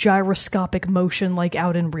is the gyroscopic motion, like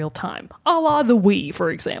out in real time, a la the Wii,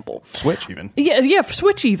 for example. Switch even. Yeah, for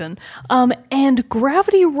Switch even. And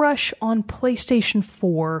Gravity Rush on PlayStation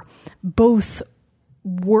 4 both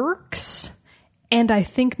works and I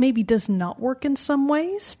think maybe does not work in some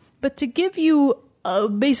ways. But to give you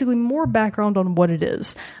basically more background on what it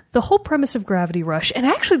is. The whole premise of Gravity Rush, and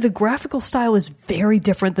actually the graphical style is very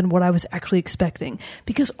different than what I was actually expecting,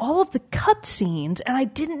 because all of the cutscenes, and I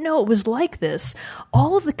didn't know it was like this,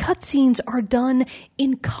 all of the cutscenes are done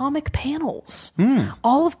in comic panels.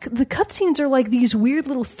 All of the cutscenes are like these weird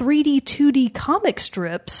little 3D, 2D comic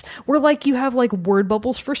strips where like you have like word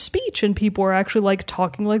bubbles for speech and people are actually like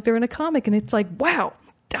talking like they're in a comic, and it's like, wow,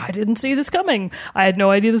 I didn't see this coming. I had no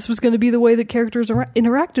idea this was going to be the way that characters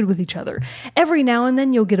interacted with each other. Every now and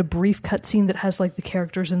then you'll get a brief cutscene that has like the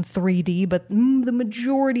characters in 3D, but the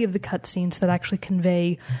majority of the cutscenes that actually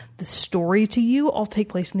convey the story to you all take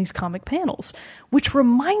place in these comic panels, which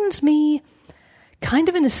reminds me kind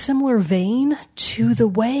of in a similar vein to the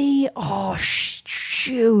way, what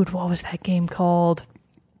was that game called?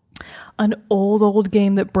 An old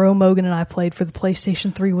game that Bro Mogan and I played for the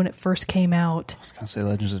PlayStation 3 when it first came out. I was going to say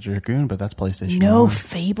Legends of Dragoon, but that's PlayStation 1. No,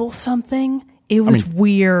 Fable something? It was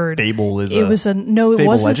weird. Fable is it wasn't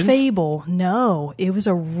Legends? Fable. No, it was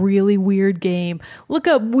a really weird game. Look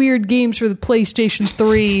up weird games for the PlayStation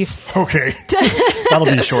 3. Okay. That'll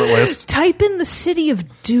be a short list. Type in the city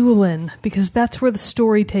of Doolin, because that's where the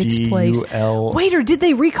story takes place. Wait, or did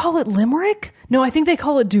they recall it Limerick? No, I think they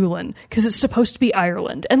call it Doolin, because it's supposed to be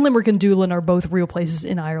Ireland. And Limerick and Doolin are both real places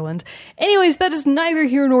in Ireland. Anyways, that is neither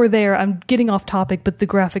here nor there. I'm getting off topic, but the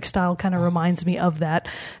graphic style kind of reminds me of that.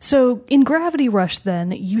 So in Gravity Rush,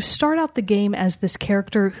 then, you start out the game as this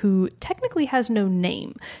character who technically has no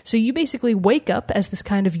name. So you basically wake up as this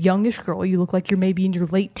kind of youngish girl. You look like you're maybe in your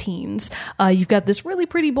late teens. You've got this really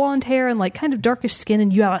pretty blonde hair and like kind of darkish skin,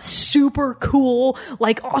 and you have a super cool,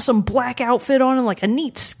 like awesome black outfit on and like a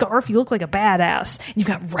neat scarf. You look like a badass. And you've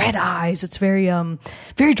got red eyes. It's very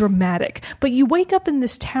very dramatic. But you wake up in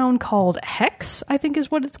this town called Hex, I think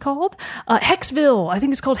is what it's called. Hexville. I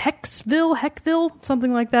think it's called Heckville,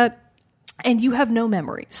 something like that. And you have no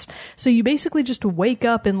memories. So you basically just wake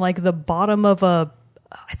up in like the bottom of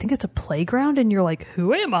I think it's a playground, and you're like,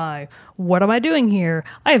 who am I? What am I doing here?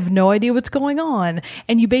 I have no idea what's going on.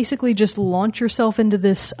 And you basically just launch yourself into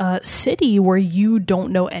this city where you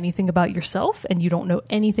don't know anything about yourself and you don't know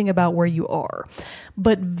anything about where you are.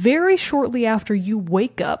 But very shortly after you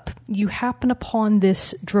wake up, you happen upon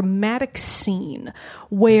this dramatic scene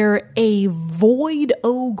where a void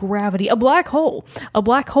gravity, a black hole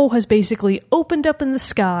has basically opened up in the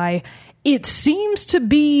sky. It seems to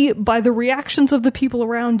be, by the reactions of the people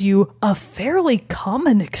around you, a fairly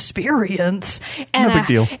common experience. And no big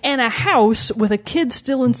deal. And a house with a kid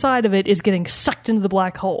still inside of it is getting sucked into the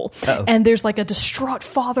black hole. Uh-oh. And there's like a distraught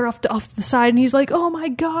father off the side, and he's like, oh my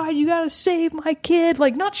God, you gotta save my kid.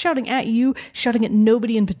 Like, not shouting at you, shouting at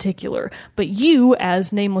nobody in particular. But you,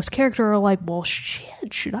 as nameless character, are like, well,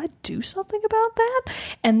 shit, should I do something about that?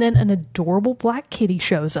 And then an adorable black kitty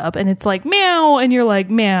shows up, and it's like, meow, and you're like,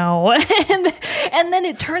 meow. And then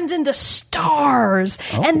it turns into stars,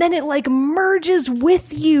 and then it like merges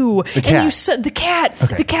with you. The cat.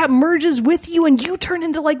 And the cat merges with you, and you turn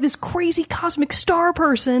into like this crazy cosmic star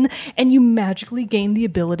person, and you magically gain the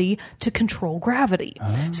ability to control gravity.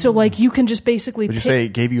 So like you can just basically. Would you say it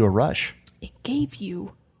gave you a rush? It gave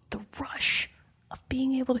you the rush of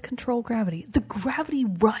being able to control gravity. The gravity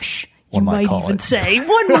rush. One might call it.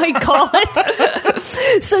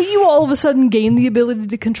 So you all of a sudden gain the ability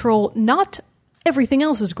to control not everything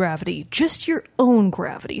else's gravity, just your own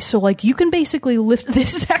gravity. So like you can basically lift.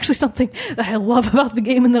 This is actually something that I love about the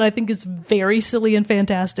game and that I think is very silly and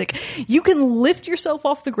fantastic. You can lift yourself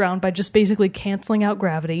off the ground by just basically canceling out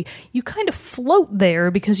gravity. You kind of float there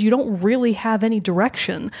because you don't really have any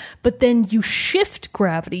direction, but then you shift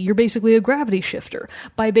gravity. You're basically a gravity shifter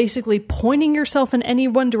by basically pointing yourself in any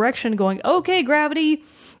one direction, going, okay, gravity,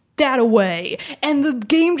 that away, and the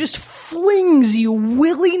game just flings you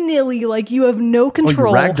willy-nilly like you have no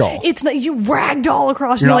control. Oh, you ragdoll. It's not, you ragdoll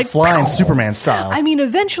across. You're not like flying Superman style. I mean,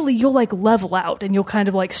 eventually you'll like level out and you'll kind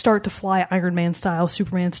of like start to fly Iron Man style,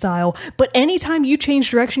 Superman style. But anytime you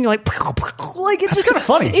change direction, you're like it's That's just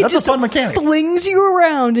funny. That's a fun mechanic. Flings you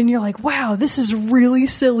around, and you're like, wow, this is really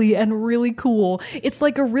silly and really cool. It's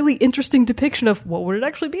like a really interesting depiction of what would it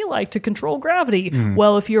actually be like to control gravity.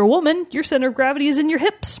 Well, if you're a woman, your center of gravity is in your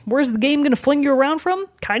hips. Where's the game going to fling you around from?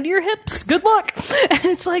 Kind of your hips. Good luck. And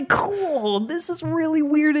it's like, cool. This is really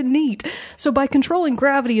weird and neat. So by controlling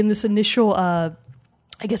gravity in this initial, I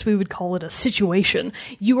guess we would call it a situation,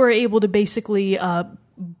 you are able to basically,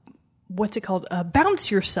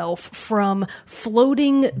 bounce yourself from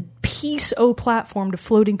floating piece O platform to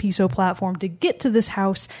floating piece O platform to get to this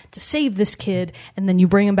house to save this kid, and then you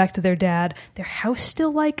bring them back to their dad. Their house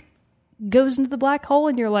still like goes into the black hole,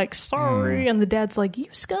 and you're like, sorry. And the dad's like, you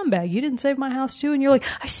scumbag, you didn't save my house too? And you're like,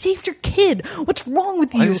 I saved your kid. What's wrong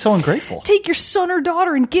with you? Why is he so ungrateful? Take your son or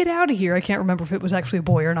daughter and get out of here. I can't remember if it was actually a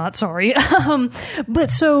boy or not. Sorry.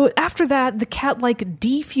 But so after that, the cat like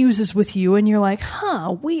defuses with you, and you're like,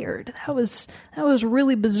 huh, weird. That was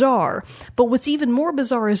really bizarre. But what's even more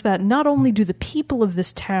bizarre is that not only do the people of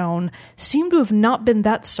this town seem to have not been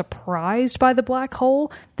that surprised by the black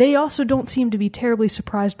hole, they also don't seem to be terribly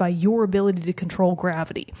surprised by your ability to control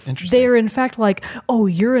gravity. Interesting. They're in fact like, oh,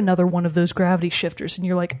 you're another one of those gravity shifters. And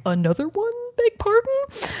you're like, another one? Beg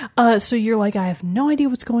pardon? So you're like, I have no idea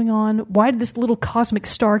what's going on. Why did this little cosmic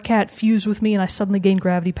star cat fuse with me and I suddenly gain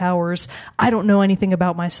gravity powers? I don't know anything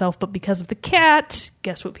about myself, but because of the cat,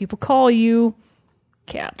 guess what people call you?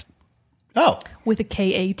 Cat. Oh. With a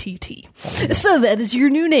K-A-T-T. So that is your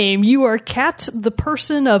new name. You are Cat, the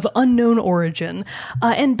person of unknown origin.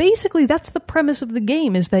 And basically that's the premise of the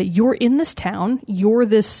game, is that you're in this town, you're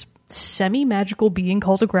this semi-magical being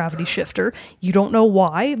called a gravity shifter. You don't know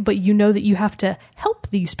why, but you know that you have to help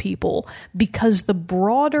these people because the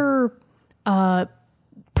broader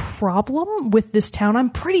problem with this town, I'm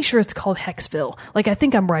pretty sure it's called Hexville. Like, I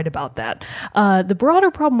think I'm right about that. The broader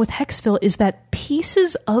problem with Hexville is that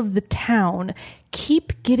pieces of the town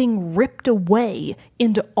keep getting ripped away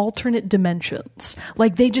into alternate dimensions.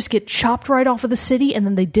 Like, they just get chopped right off of the city and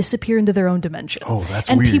then they disappear into their own dimension. Oh, that's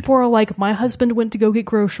and weird. And people are like, my husband went to go get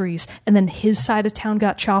groceries and then his side of town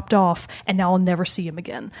got chopped off and now I'll never see him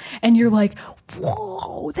again. And you're like,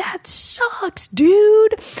 whoa, that sucks,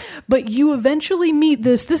 dude. But you eventually meet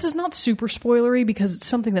this is not super spoilery because it's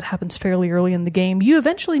something that happens fairly early in the game. You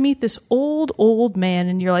eventually meet this old man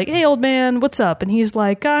and you're like, hey, old man, what's up? And he's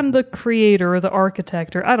like, I'm the creator or the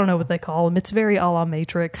architect, or I don't know what they call him. It's very a la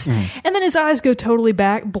Matrix. And then his eyes go totally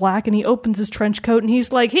black and he opens his trench coat and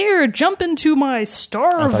he's like, here, jump into my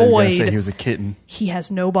star void. You were gonna say he was a kitten. He has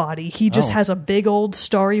no body. He just has a big old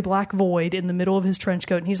starry black void in the middle of his trench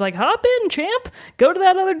coat. And he's like, hop in, champ. Go to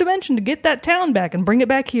that other dimension to get that town back and bring it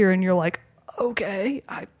back here. And you're like, okay,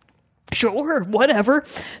 sure, whatever.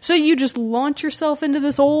 So you just launch yourself into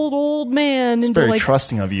this old man. It's very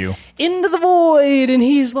trusting of you. Into the void. And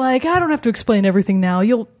he's like, I don't have to explain everything now.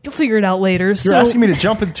 You'll figure it out later. You're asking me to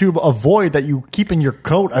jump into a void that you keep in your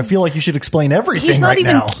coat. I feel like you should explain everything right now. He's not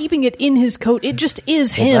even now. keeping it in his coat. It just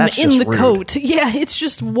is him in the coat. Yeah, it's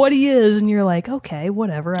just what he is. And you're like, okay,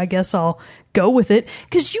 whatever. I guess I'll go with it,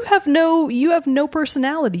 because you have no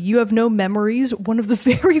personality, you have no memories. One of the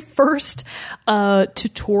very first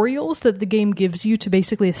tutorials that the game gives you to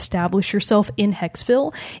basically establish yourself in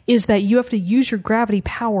Hexville is that you have to use your gravity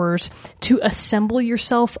powers to assemble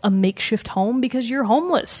yourself a makeshift home, because you're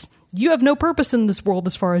homeless. You have no purpose in this world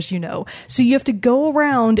as far as you know. So you have to go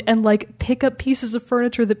around and like pick up pieces of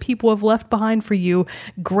furniture that people have left behind for you,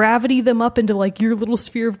 gravity them up into like your little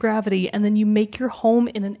sphere of gravity, and then you make your home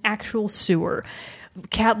in an actual sewer.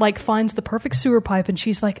 Cat like finds the perfect sewer pipe and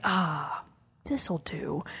she's like, this'll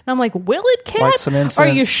do. And I'm like, will it, Cat? Are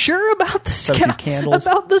you sure about the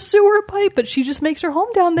sewer pipe? But she just makes her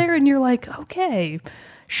home down there and you're like, okay,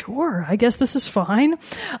 sure, I guess this is fine.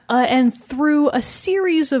 And through a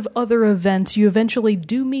series of other events, you eventually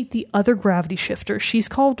do meet the other gravity shifter. She's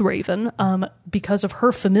called Raven because of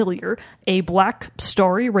her familiar, a black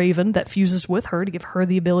starry raven that fuses with her to give her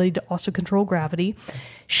the ability to also control gravity.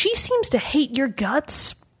 She seems to hate your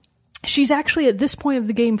guts. She's actually, at this point of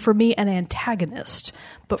the game, for me, an antagonist.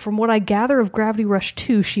 But from what I gather of Gravity Rush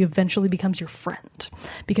 2, she eventually becomes your friend.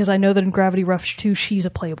 Because I know that in Gravity Rush 2, she's a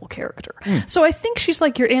playable character. So I think she's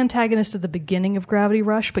like your antagonist at the beginning of Gravity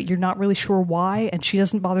Rush, but you're not really sure why, and she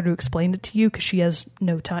doesn't bother to explain it to you because she has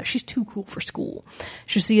no time. She's too cool for school.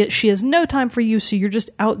 She has no time for you, so you're just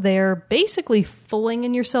out there basically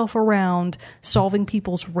flinging yourself around, solving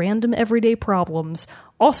people's random everyday problems,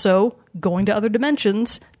 also going to other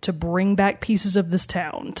dimensions to bring back pieces of this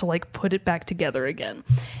town, to like put it back together again.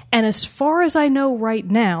 And as far as I know right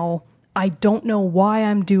now, I don't know why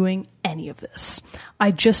I'm doing any of this.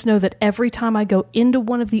 I just know that every time I go into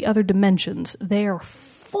one of the other dimensions, they are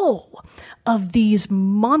full of these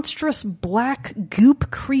monstrous black goop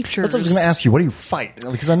creatures. That's what I was going to ask you. What do you fight?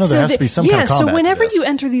 Because I know there has to be some kind of combat. So whenever you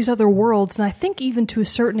enter these other worlds, and I think even to a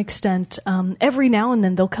certain extent, every now and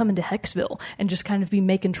then they'll come into Hexville and just kind of be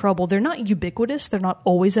making trouble. They're not ubiquitous. They're not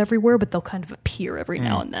always everywhere, but they'll kind of appear every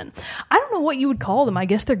now and then. I don't know what you would call them. I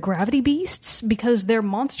guess they're gravity beasts because they're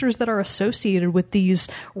monsters that are associated with these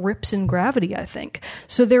rips in gravity, I think.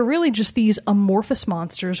 So they're really just these amorphous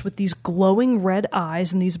monsters with these glowing red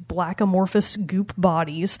eyes and these black amorphous goop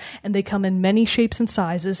bodies, and they come in many shapes and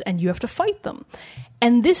sizes, and you have to fight them.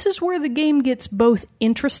 And this is where the game gets both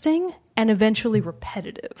interesting and eventually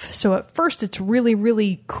repetitive. So at first it's really,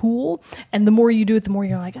 really cool, and the more you do it, the more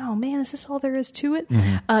you're like, oh man, is this all there is to it?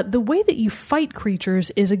 The way that you fight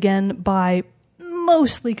creatures is, again, by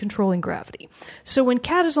mostly controlling gravity. So when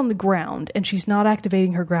Kat is on the ground and she's not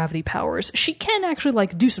activating her gravity powers, she can actually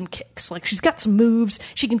like do some kicks. Like she's got some moves,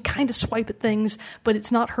 she can kind of swipe at things, but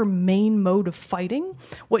it's not her main mode of fighting.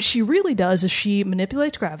 What she really does is she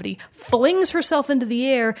manipulates gravity, flings herself into the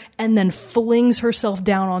air, and then flings herself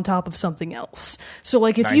down on top of something else. So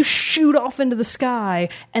like if you shoot off into the sky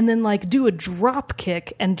and then like do a drop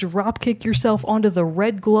kick and drop kick yourself onto the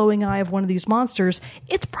red glowing eye of one of these monsters,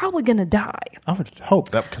 it's probably going to die. I would hope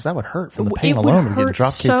that, because that would hurt from the pain alone of getting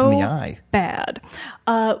drop kicked in the eye. Bad.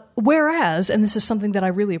 Whereas, and this is something that I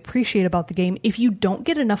really appreciate about the game, if you don't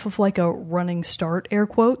get enough of like a running start, air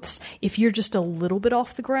quotes, if you're just a little bit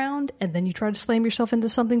off the ground and then you try to slam yourself into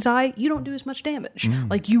something's eye, you don't do as much damage.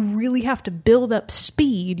 Like you really have to build up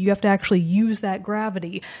speed. You have to actually use that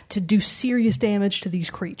gravity to do serious damage to these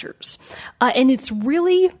creatures. And it's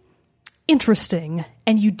really interesting,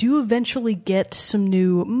 and you do eventually get some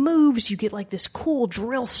new moves. You get like this cool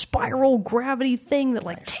drill spiral gravity thing that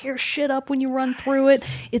like tears shit up when you run through it.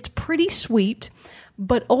 It's pretty sweet,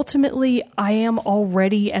 but ultimately I am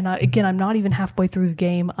already, and again, I'm not even halfway through the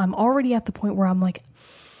game, I'm already at the point where I'm like,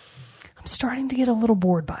 I'm starting to get a little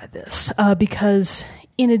bored by this, because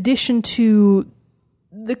in addition to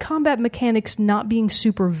the combat mechanics not being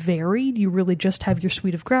super varied, you really just have your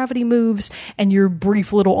suite of gravity moves and your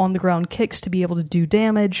brief little on-the-ground kicks to be able to do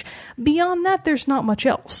damage. Beyond that, there's not much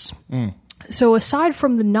else. So aside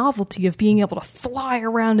from the novelty of being able to fly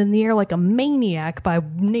around in the air like a maniac by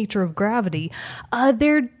nature of gravity,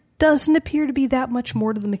 there doesn't appear to be that much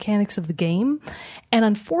more to the mechanics of the game. And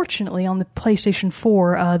unfortunately, on the PlayStation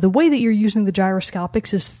 4, the way that you're using the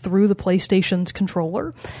gyroscopics is through the PlayStation's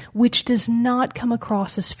controller, which does not come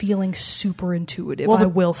across as feeling super intuitive, I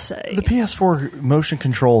will say. The PS4 motion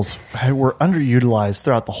controls were underutilized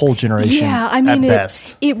throughout the whole generation. Yeah, I mean, at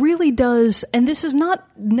best. It really does. And this is not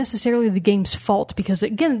necessarily the game's fault, because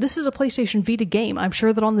again, this is a PlayStation Vita game. I'm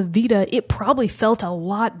sure that on the Vita, it probably felt a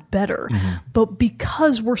lot better. But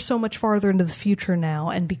because we're so much farther into the future now,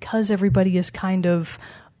 and because everybody is kind of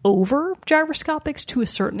over gyroscopics to a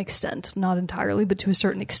certain extent, not entirely, but to a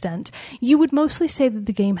certain extent, you would mostly say that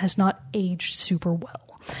the game has not aged super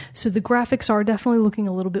well. So the graphics are definitely looking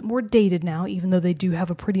a little bit more dated now, even though they do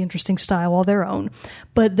have a pretty interesting style all their own.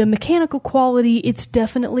 But the mechanical quality, it's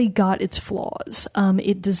definitely got its flaws.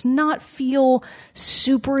 It does not feel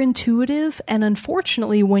super intuitive, and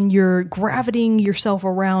unfortunately, when you're gravitating yourself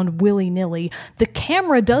around willy-nilly, the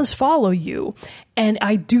camera does follow you. And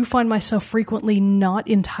I do find myself frequently not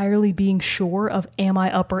entirely being sure of am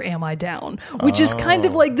I up or am I down, which is kind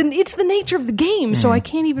of like, it's the nature of the game, so I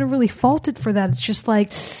can't even really fault it for that. It's just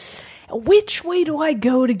like, which way do I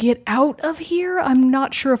go to get out of here? I'm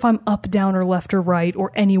not sure if I'm up, down, or left or right,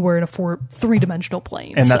 or anywhere in a three-dimensional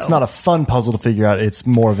plane. And that's not a fun puzzle to figure out. It's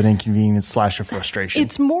more of an inconvenience / a frustration.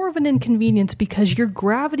 It's more of an inconvenience because your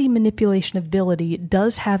gravity manipulation ability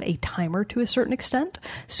does have a timer to a certain extent.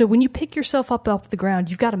 So when you pick yourself up off the ground,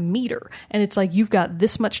 you've got a meter, and it's like you've got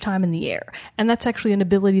this much time in the air. And that's actually an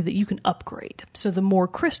ability that you can upgrade. So the more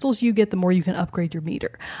crystals you get, the more you can upgrade your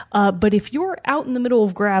meter. But if you're out in the middle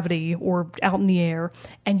of gravity or out in the air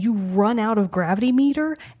and you run out of gravity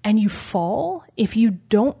meter and you fall, if you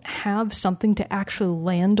don't have something to actually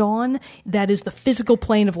land on that is the physical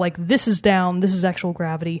plane of like, this is down, this is actual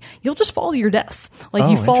gravity, you'll just fall to your death. Like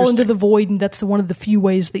you fall into the void, and that's one of the few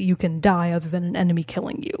ways that you can die other than an enemy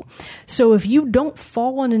killing you. So if you don't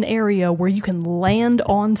fall in an area where you can land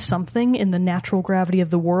on something in the natural gravity of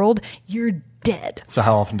the world, you're dead. So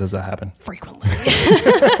how often does that happen? Frequently.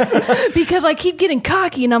 Because I keep getting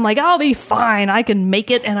cocky and I'm like, I'll be fine. I can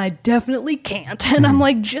make it. And I definitely can't. And I'm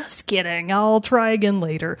like, just kidding. I'll try again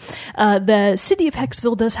later. The city of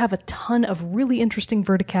Hexville does have a ton of really interesting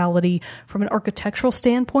verticality. From an architectural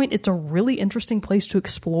standpoint, it's a really interesting place to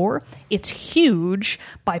explore. It's huge.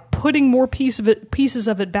 By putting more pieces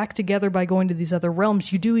of it back together by going to these other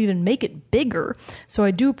realms, you do even make it bigger. So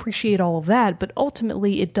I do appreciate all of that. But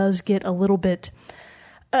ultimately, it does get a little bit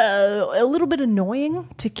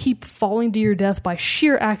annoying to keep falling to your death by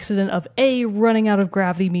sheer accident of A, running out of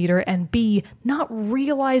gravity meter, and B, not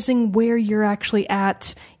realizing where you're actually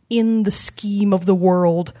at in the scheme of the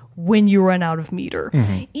world when you run out of meter.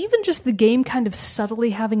 Mm-hmm. Even just the game kind of subtly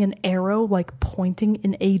having an arrow like pointing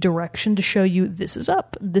in a direction to show you this is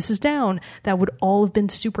up, this is down, that would all have been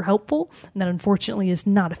super helpful, and that unfortunately is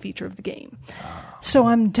not a feature of the game. So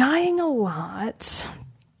I'm dying a lot.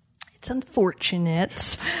 It's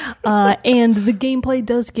unfortunate. And the gameplay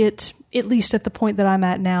does get, at least at the point that I'm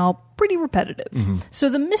at now, pretty repetitive. Mm-hmm. So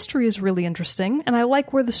the mystery is really interesting, and I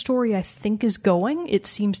like where the story, I think, is going. It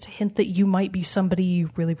seems to hint that you might be somebody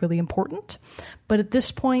really, really important. But at this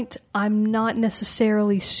point, I'm not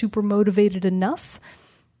necessarily super motivated enough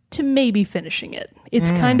to maybe finishing it.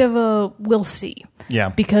 It's kind of a we'll see. Yeah,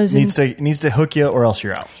 because it needs to hook you, or else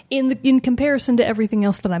you're out. In comparison to everything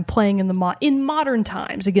else that I'm playing in modern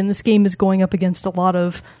times, again, this game is going up against a lot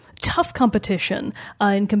of tough competition.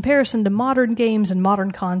 In comparison to modern games and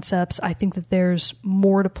modern concepts, I think that there's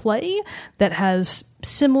more to play that has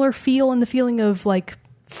similar feel and the feeling of like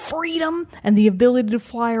freedom and the ability to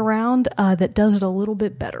fly around that does it a little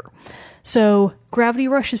bit better. So Gravity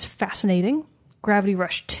Rush is fascinating. Gravity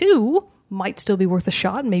Rush 2 might still be worth a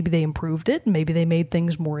shot. Maybe they improved it. Maybe they made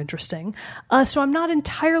things more interesting. So I'm not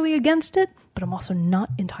entirely against it, but I'm also not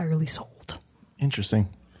entirely sold. Interesting.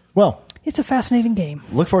 Well, it's a fascinating game.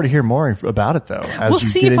 Look forward to hear more about it, though. As we'll you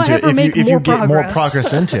see get if into I ever it. make if more you get progress. more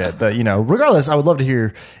progress into it. But regardless, I would love to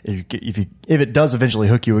hear if it does eventually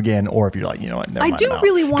hook you again, or if you're like, what, never mind, I do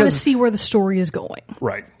really want to see where the story is going.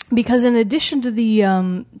 Right. Because in addition to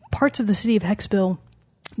the parts of the city of Hexville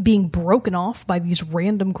being broken off by these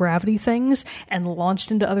random gravity things and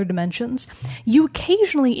launched into other dimensions, you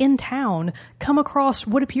occasionally in town come across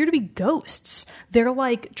what appear to be ghosts. They're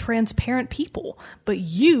like transparent people, but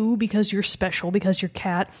you, because you're special, because you're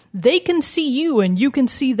Cat, they can see you and you can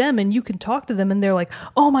see them and you can talk to them, and they're like,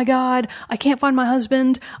 oh my god, I can't find my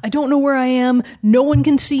husband, I don't know where I am, no one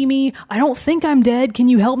can see me, I don't think I'm dead, can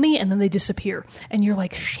you help me? And then they disappear and you're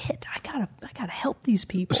like, shit, I gotta help these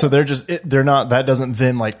people. So they're not, that doesn't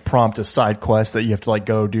then like prompt a side quest that you have to like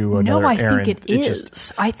go do another errand. No, I think it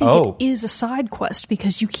is. I think it is a side quest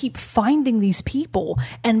because you keep finding these people,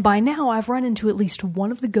 and by now I've run into at least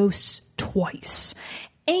one of the ghosts twice.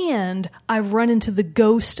 And I've run into the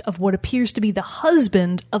ghost of what appears to be the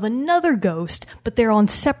husband of another ghost, but they're on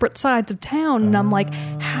separate sides of town. And I'm like,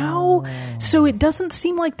 how? So it doesn't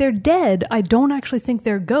seem like they're dead. I don't actually think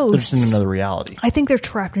they're ghosts. They're just in another reality. I think they're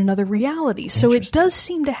trapped in another reality. So it does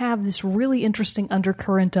seem to have this really interesting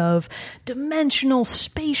undercurrent of dimensional,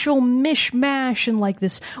 spatial mishmash and like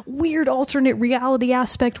this weird alternate reality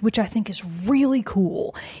aspect, which I think is really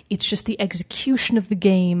cool. It's just the execution of the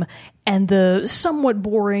game and the somewhat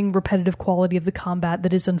boring, repetitive quality of the combat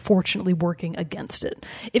that is unfortunately working against it.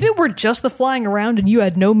 If it were just the flying around and you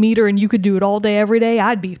had no meter and you could do it all day, every day,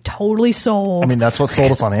 I'd be totally sold. I mean, that's what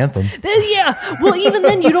sold us on Anthem. Yeah. Well, even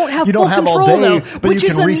then, you don't have you full don't have control, all day, though. but you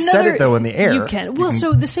can reset it, though, in the air. You can. Well,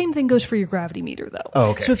 so the same thing goes for your gravity meter, though. Oh,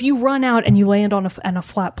 okay. So if you run out and you land on a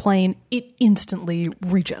flat plane, it instantly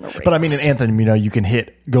regenerates. But I mean, in Anthem, you can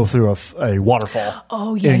go through a waterfall.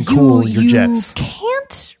 Oh, yeah. And cool your jets. You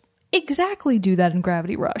can't exactly do that in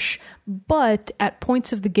Gravity Rush, but at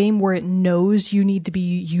points of the game where it knows you need to be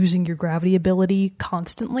using your gravity ability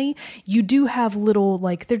constantly, you do have little,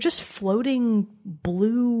 like, they're just floating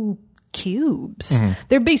blue cubes. Mm-hmm.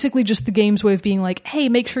 They're basically just the game's way of being like, hey,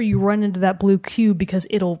 make sure you run into that blue cube because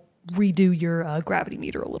it'll redo your gravity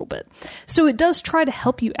meter a little bit. So it does try to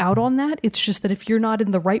help you out on that. It's just that if you're not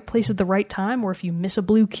in the right place at the right time, or if you miss a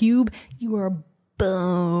blue cube, you are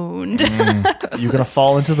boned. You're gonna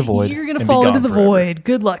fall into the void. You're gonna fall into the void.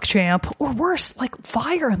 Good luck, champ. Or worse, like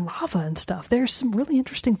fire and lava and stuff. There's some really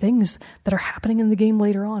interesting things that are happening in the game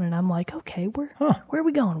later on, and I'm like, okay, where are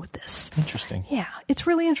we going with this? Interesting. Yeah, it's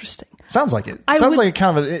really interesting. Sounds like it. Sounds like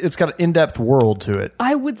it's got an in-depth world to it.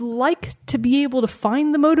 I would like to be able to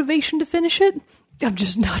find the motivation to finish it. I'm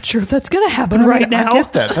just not sure if that's going to happen right now. I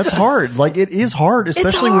get that. That's hard. Like, it is hard,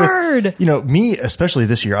 especially with, me, especially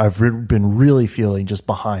this year, I've been really feeling just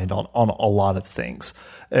behind on a lot of things.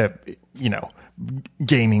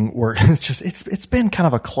 Gaming work. It's been kind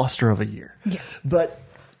of a cluster of a year. Yeah.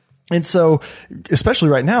 And so, especially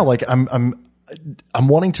right now, like I'm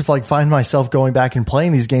wanting to like find myself going back and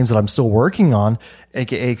playing these games that I'm still working on,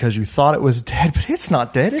 aka because you thought it was dead, but it's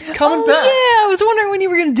not dead. It's coming back. Yeah, I was wondering when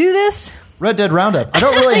you were going to do this. Red Dead Roundup. I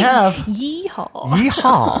don't really have...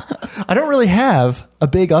 Yeehaw. I don't really have a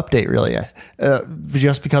big update, really,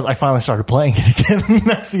 just because I finally started playing it again.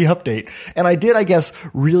 That's the update. And I did, I guess,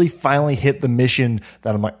 really finally hit the mission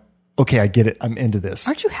that I'm like, okay, I get it. I'm into this.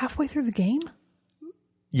 Aren't you halfway through the game?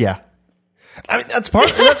 Yeah. I mean, that's part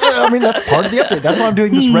of the update. That's why I'm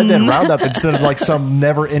doing this Red Dead Roundup instead of like some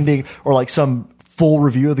never-ending or like some full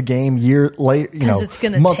review of the game year late, months,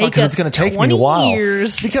 because it's going to take me a while.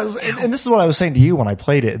 Years. Because, and this is what I was saying to you when I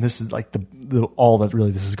played it, and this is like the all that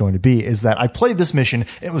really this is going to be, is that I played this mission,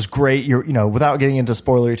 and it was great. Without getting into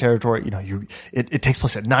spoilery territory, it takes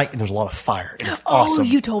place at night, and there's a lot of fire, and it's awesome.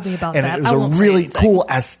 You told me about that. And it was a really cool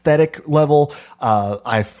aesthetic level.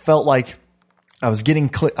 I felt like I was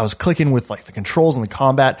clicking with like the controls and the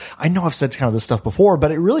combat. I know I've said kind of this stuff before,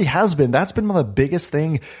 but it really has been. That's been my biggest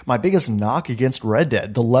knock against Red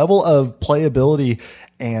Dead. The level of playability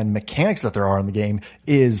and mechanics that there are in the game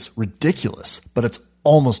is ridiculous, but it's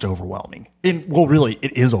almost overwhelming. Really,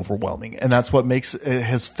 it is overwhelming. And that's what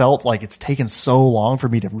has felt like it's taken so long for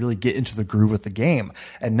me to really get into the groove with the game.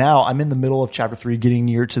 And now I'm in the middle of chapter 3, getting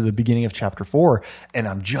near to the beginning of chapter 4. And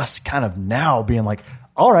I'm just kind of now being like,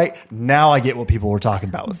 all right, now I get what people were talking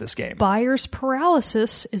about with this game. Buyer's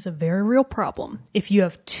paralysis is a very real problem. If you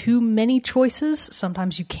have too many choices,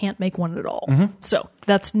 sometimes you can't make one at all. Mm-hmm. So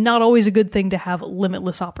that's not always a good thing to have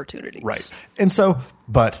limitless opportunities. Right. And so,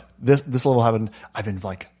 but this level happened. I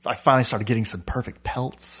finally started getting some perfect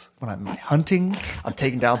pelts when I'm hunting. I'm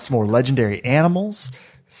taking down some more legendary animals.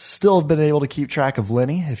 Still have been able to keep track of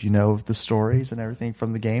Lenny, if you know the stories and everything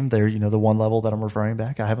from the game. They're, the one level that I'm referring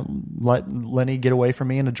back. I haven't let Lenny get away from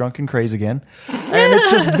me in a drunken craze again. And it's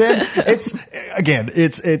just been,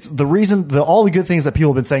 it's the reason, all the good things that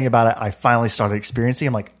people have been saying about it, I finally started experiencing.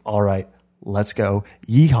 I'm like, all right, let's go.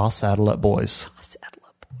 Yeehaw, saddle up, boys. Saddle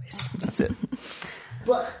up, boys. That's it.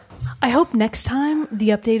 But I hope next time the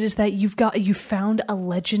update is that you found a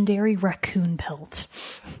legendary raccoon pelt.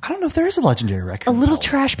 I don't know if there is a legendary raccoon. A little pelt.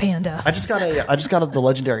 Trash panda. I just got the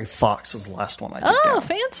legendary fox was the last one I took down. Oh,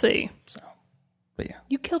 fancy. So, but yeah.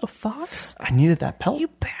 You killed a fox? I needed that pelt. You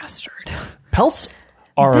bastard. Pelts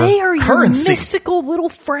are They are currency. Your mystical little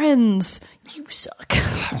friends. You suck.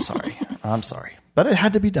 I'm sorry. But it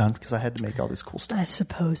had to be done because I had to make all this cool stuff. I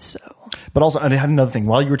suppose so. But also, I had another thing.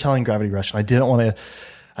 While you were telling Gravity Rush, I didn't want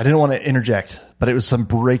to interject, but it was some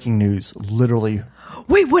breaking news. Literally.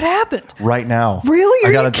 Wait, what happened? Right now. Really?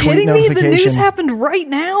 Are you kidding me? The news happened right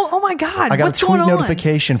now? Oh my God. I got What's a tweet going on?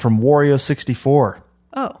 notification from Wario64.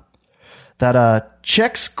 Oh. That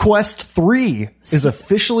Chex Quest 3 is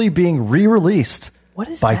officially being re-released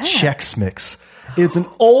by Chex Mix. It's an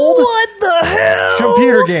old what the hell?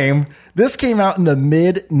 computer game. This came out in the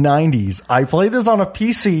mid-90s. I played this on a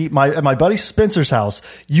PC at my buddy Spencer's house.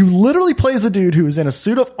 You literally play as a dude who is in a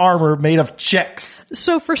suit of armor made of Chex.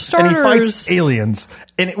 So for starters... And he fights aliens.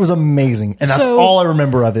 And it was amazing. And that's all I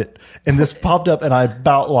remember of it. And this popped up and I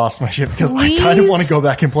about lost my shit because I kind of want to go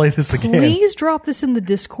back and play this again. Please drop this in the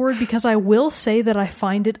Discord because I will say that I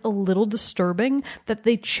find it a little disturbing that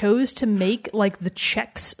they chose to make like the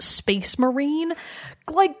Chex Space Marine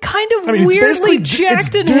like kind of weirdly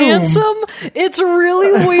jacked and handsome. It's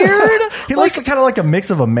really weird. He looks kind of like a mix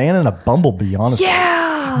of a man and a bumblebee, honestly.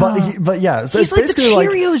 Yeah. But yeah. So he's it's like the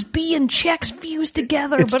Cheerios bee and Chex fused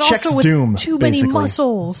together, but Chex also with Doom, too many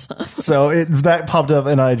muscles. So that popped up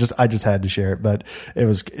and I just had to share it, but it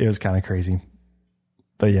was kind of crazy.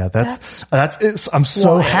 But yeah, that's it. I'm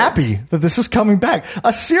so happy that this is coming back.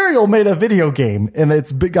 A cereal made a video game and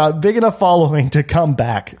it's got big enough following to come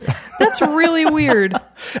back. That's really weird.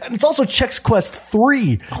 And it's also Chex Quest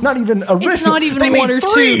 3. Not even original. It's not even 1 or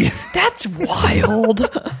 2. That's wild.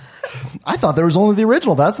 I thought there was only the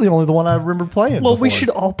original. That's the only one I remember playing. Well, we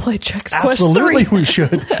should all play Chex Quest 3. Absolutely, we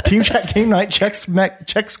should. Team Chat Game Night,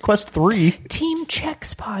 Chex Quest 3. Team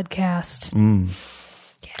Chex Podcast.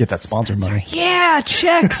 Get that sponsor money. Yeah,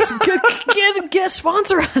 Chex. Get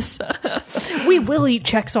sponsor us. We will eat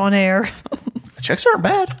Chex on air. Chex aren't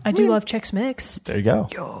bad. I do love Chex Mix. There you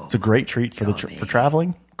go. It's a great treat for for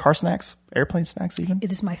traveling, car snacks, airplane snacks even.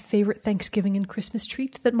 It is my favorite Thanksgiving and Christmas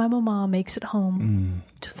treat that my mama makes at home.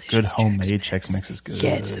 Delicious. Good homemade Chex Mix is good.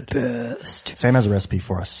 Yeah, it's the best. Sam has a recipe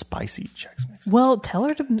for a spicy Chex Mix. Well, tell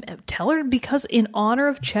her because in honor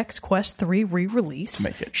of Chex Quest 3 re-release,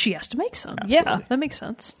 she has to make some. Absolutely. Yeah, that makes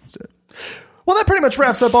sense. Let's do it. Well, that pretty much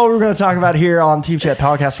wraps up all we're going to talk about here on Team Chat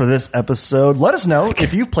Podcast for this episode. Let us know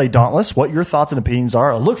if you've played Dauntless, what your thoughts and opinions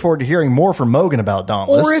are. I look forward to hearing more from Mogan about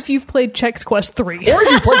Dauntless. Or if you've played Chex Quest 3. Or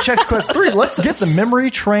if you've played Chex Quest 3. Let's get the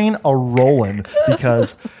memory train a-rolling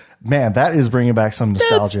because, man, that is bringing back some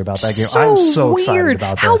nostalgia about that game. I'm so excited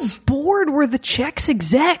about this. How bored were the Chex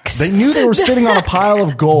execs? They knew they were sitting on a pile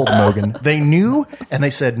of gold, Mogan. They knew, and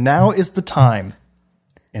they said, now is the time.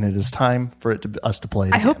 And it is time for us to play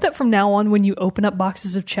it again. I hope that from now on, when you open up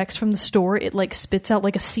boxes of Chex from the store, it like spits out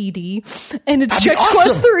like a CD, and it's Chex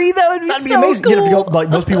Quest 3. That would be That'd be so amazing. cool. You'd have to go, like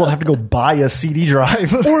most people would have to go buy a CD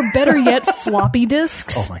drive, or better yet, floppy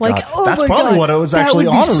disks. Oh my god, that's probably what it was actually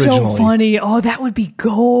on originally. That would be so funny. Oh, that would be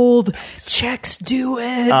gold. Chex, do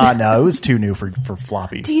it. No, it was too new for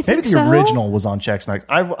floppy. Do you think Maybe the original was on Chex Mix.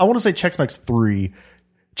 I want to say Chex Mix 3,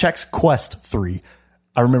 Chex Quest 3.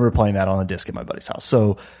 I remember playing that on a disc at my buddy's house.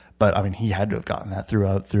 So. But I mean, he had to have gotten that through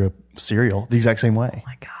a serial the exact same way. Oh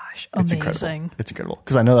my gosh, amazing! It's incredible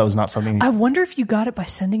because I know that was not something. I wonder if you got it by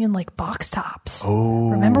sending in like box tops.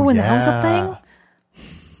 Oh, remember when that was a thing?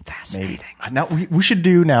 Fascinating. Maybe. Now we should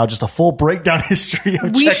do just a full breakdown history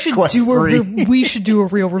of Chex Quest 3. We should do a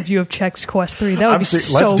real review of Chex Quest 3. That would be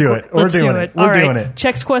so Let's do it. We're doing it. We're doing it.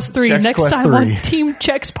 Chex Quest 3 next time on Team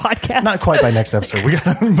Chex Podcast. Not quite by next episode.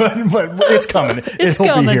 But it's coming.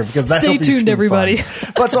 It'll be here because stay tuned, everybody.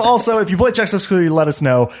 But so also, if you play Chex Quest 3, let us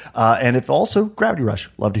know. And if also Gravity Rush,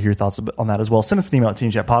 love to hear your thoughts on that as well. Send us an email at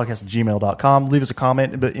teamchatpodcast@gmail.com. Leave us a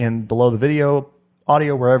comment in below the video.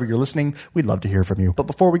 Audio, wherever you're listening, we'd love to hear from you. But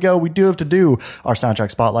before we go, we do have to do our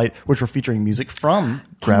soundtrack spotlight, which we're featuring music from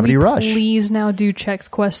Gravity Rush. Please now do Chex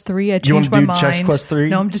Quest 3. I changed my mind. You want to do Chex Quest 3?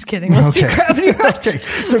 No, I'm just kidding. Let's do Gravity Rush. Okay.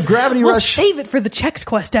 So Gravity Rush. We'll save it for the Chex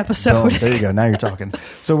Quest episode. Oh, there you go. Now you're talking.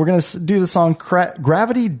 So we're going to do the song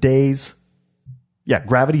Gravity Daze. Yeah,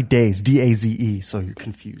 Gravity Daze, D-A-Z-E. So you're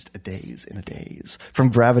confused. A daze in a daze. From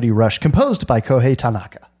Gravity Rush, composed by Kohei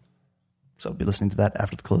Tanaka. So be listening to that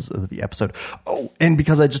after the close of the episode. Oh, and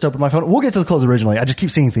because I just opened my phone, we'll get to the close originally. I just keep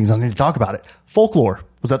seeing things. I need to talk about it. Folklore.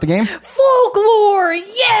 Was that the game? Folklore.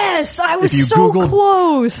 Yes. I was so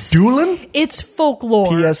close. Doolin? It's Folklore.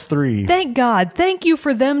 PS3. Thank God. Thank you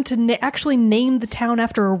for them to actually name the town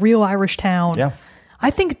after a real Irish town. Yeah. I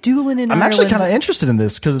think Doolin in Ireland. I'm actually kind of interested in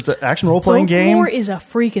this because it's an action role-playing game. Folklore is a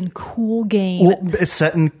freaking cool game. Well, it's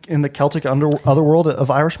set in the Celtic otherworld of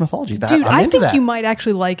Irish mythology. Dude, I think you might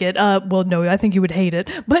actually like it. Well, no, I think you would hate it.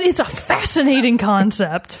 But it's a fascinating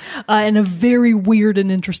concept and a very weird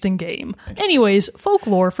and interesting game. Anyways,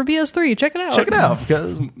 Folklore for PS3. Check it out. Check it out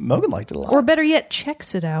because Mogan liked it a lot. Or better yet,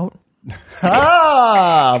 checks it out.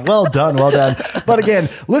 Well done. But again,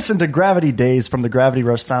 listen to Gravity Daze from the Gravity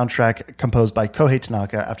Rush soundtrack composed by Kohei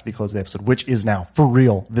Tanaka after the close of the episode, which is now for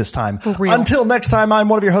real this time. For real. Until next time, I'm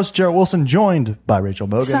one of your hosts, Jarrett Wilson, joined by Rachel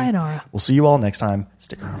Mogan. Sayonara. We'll see you all next time.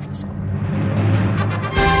 Stick around for the song.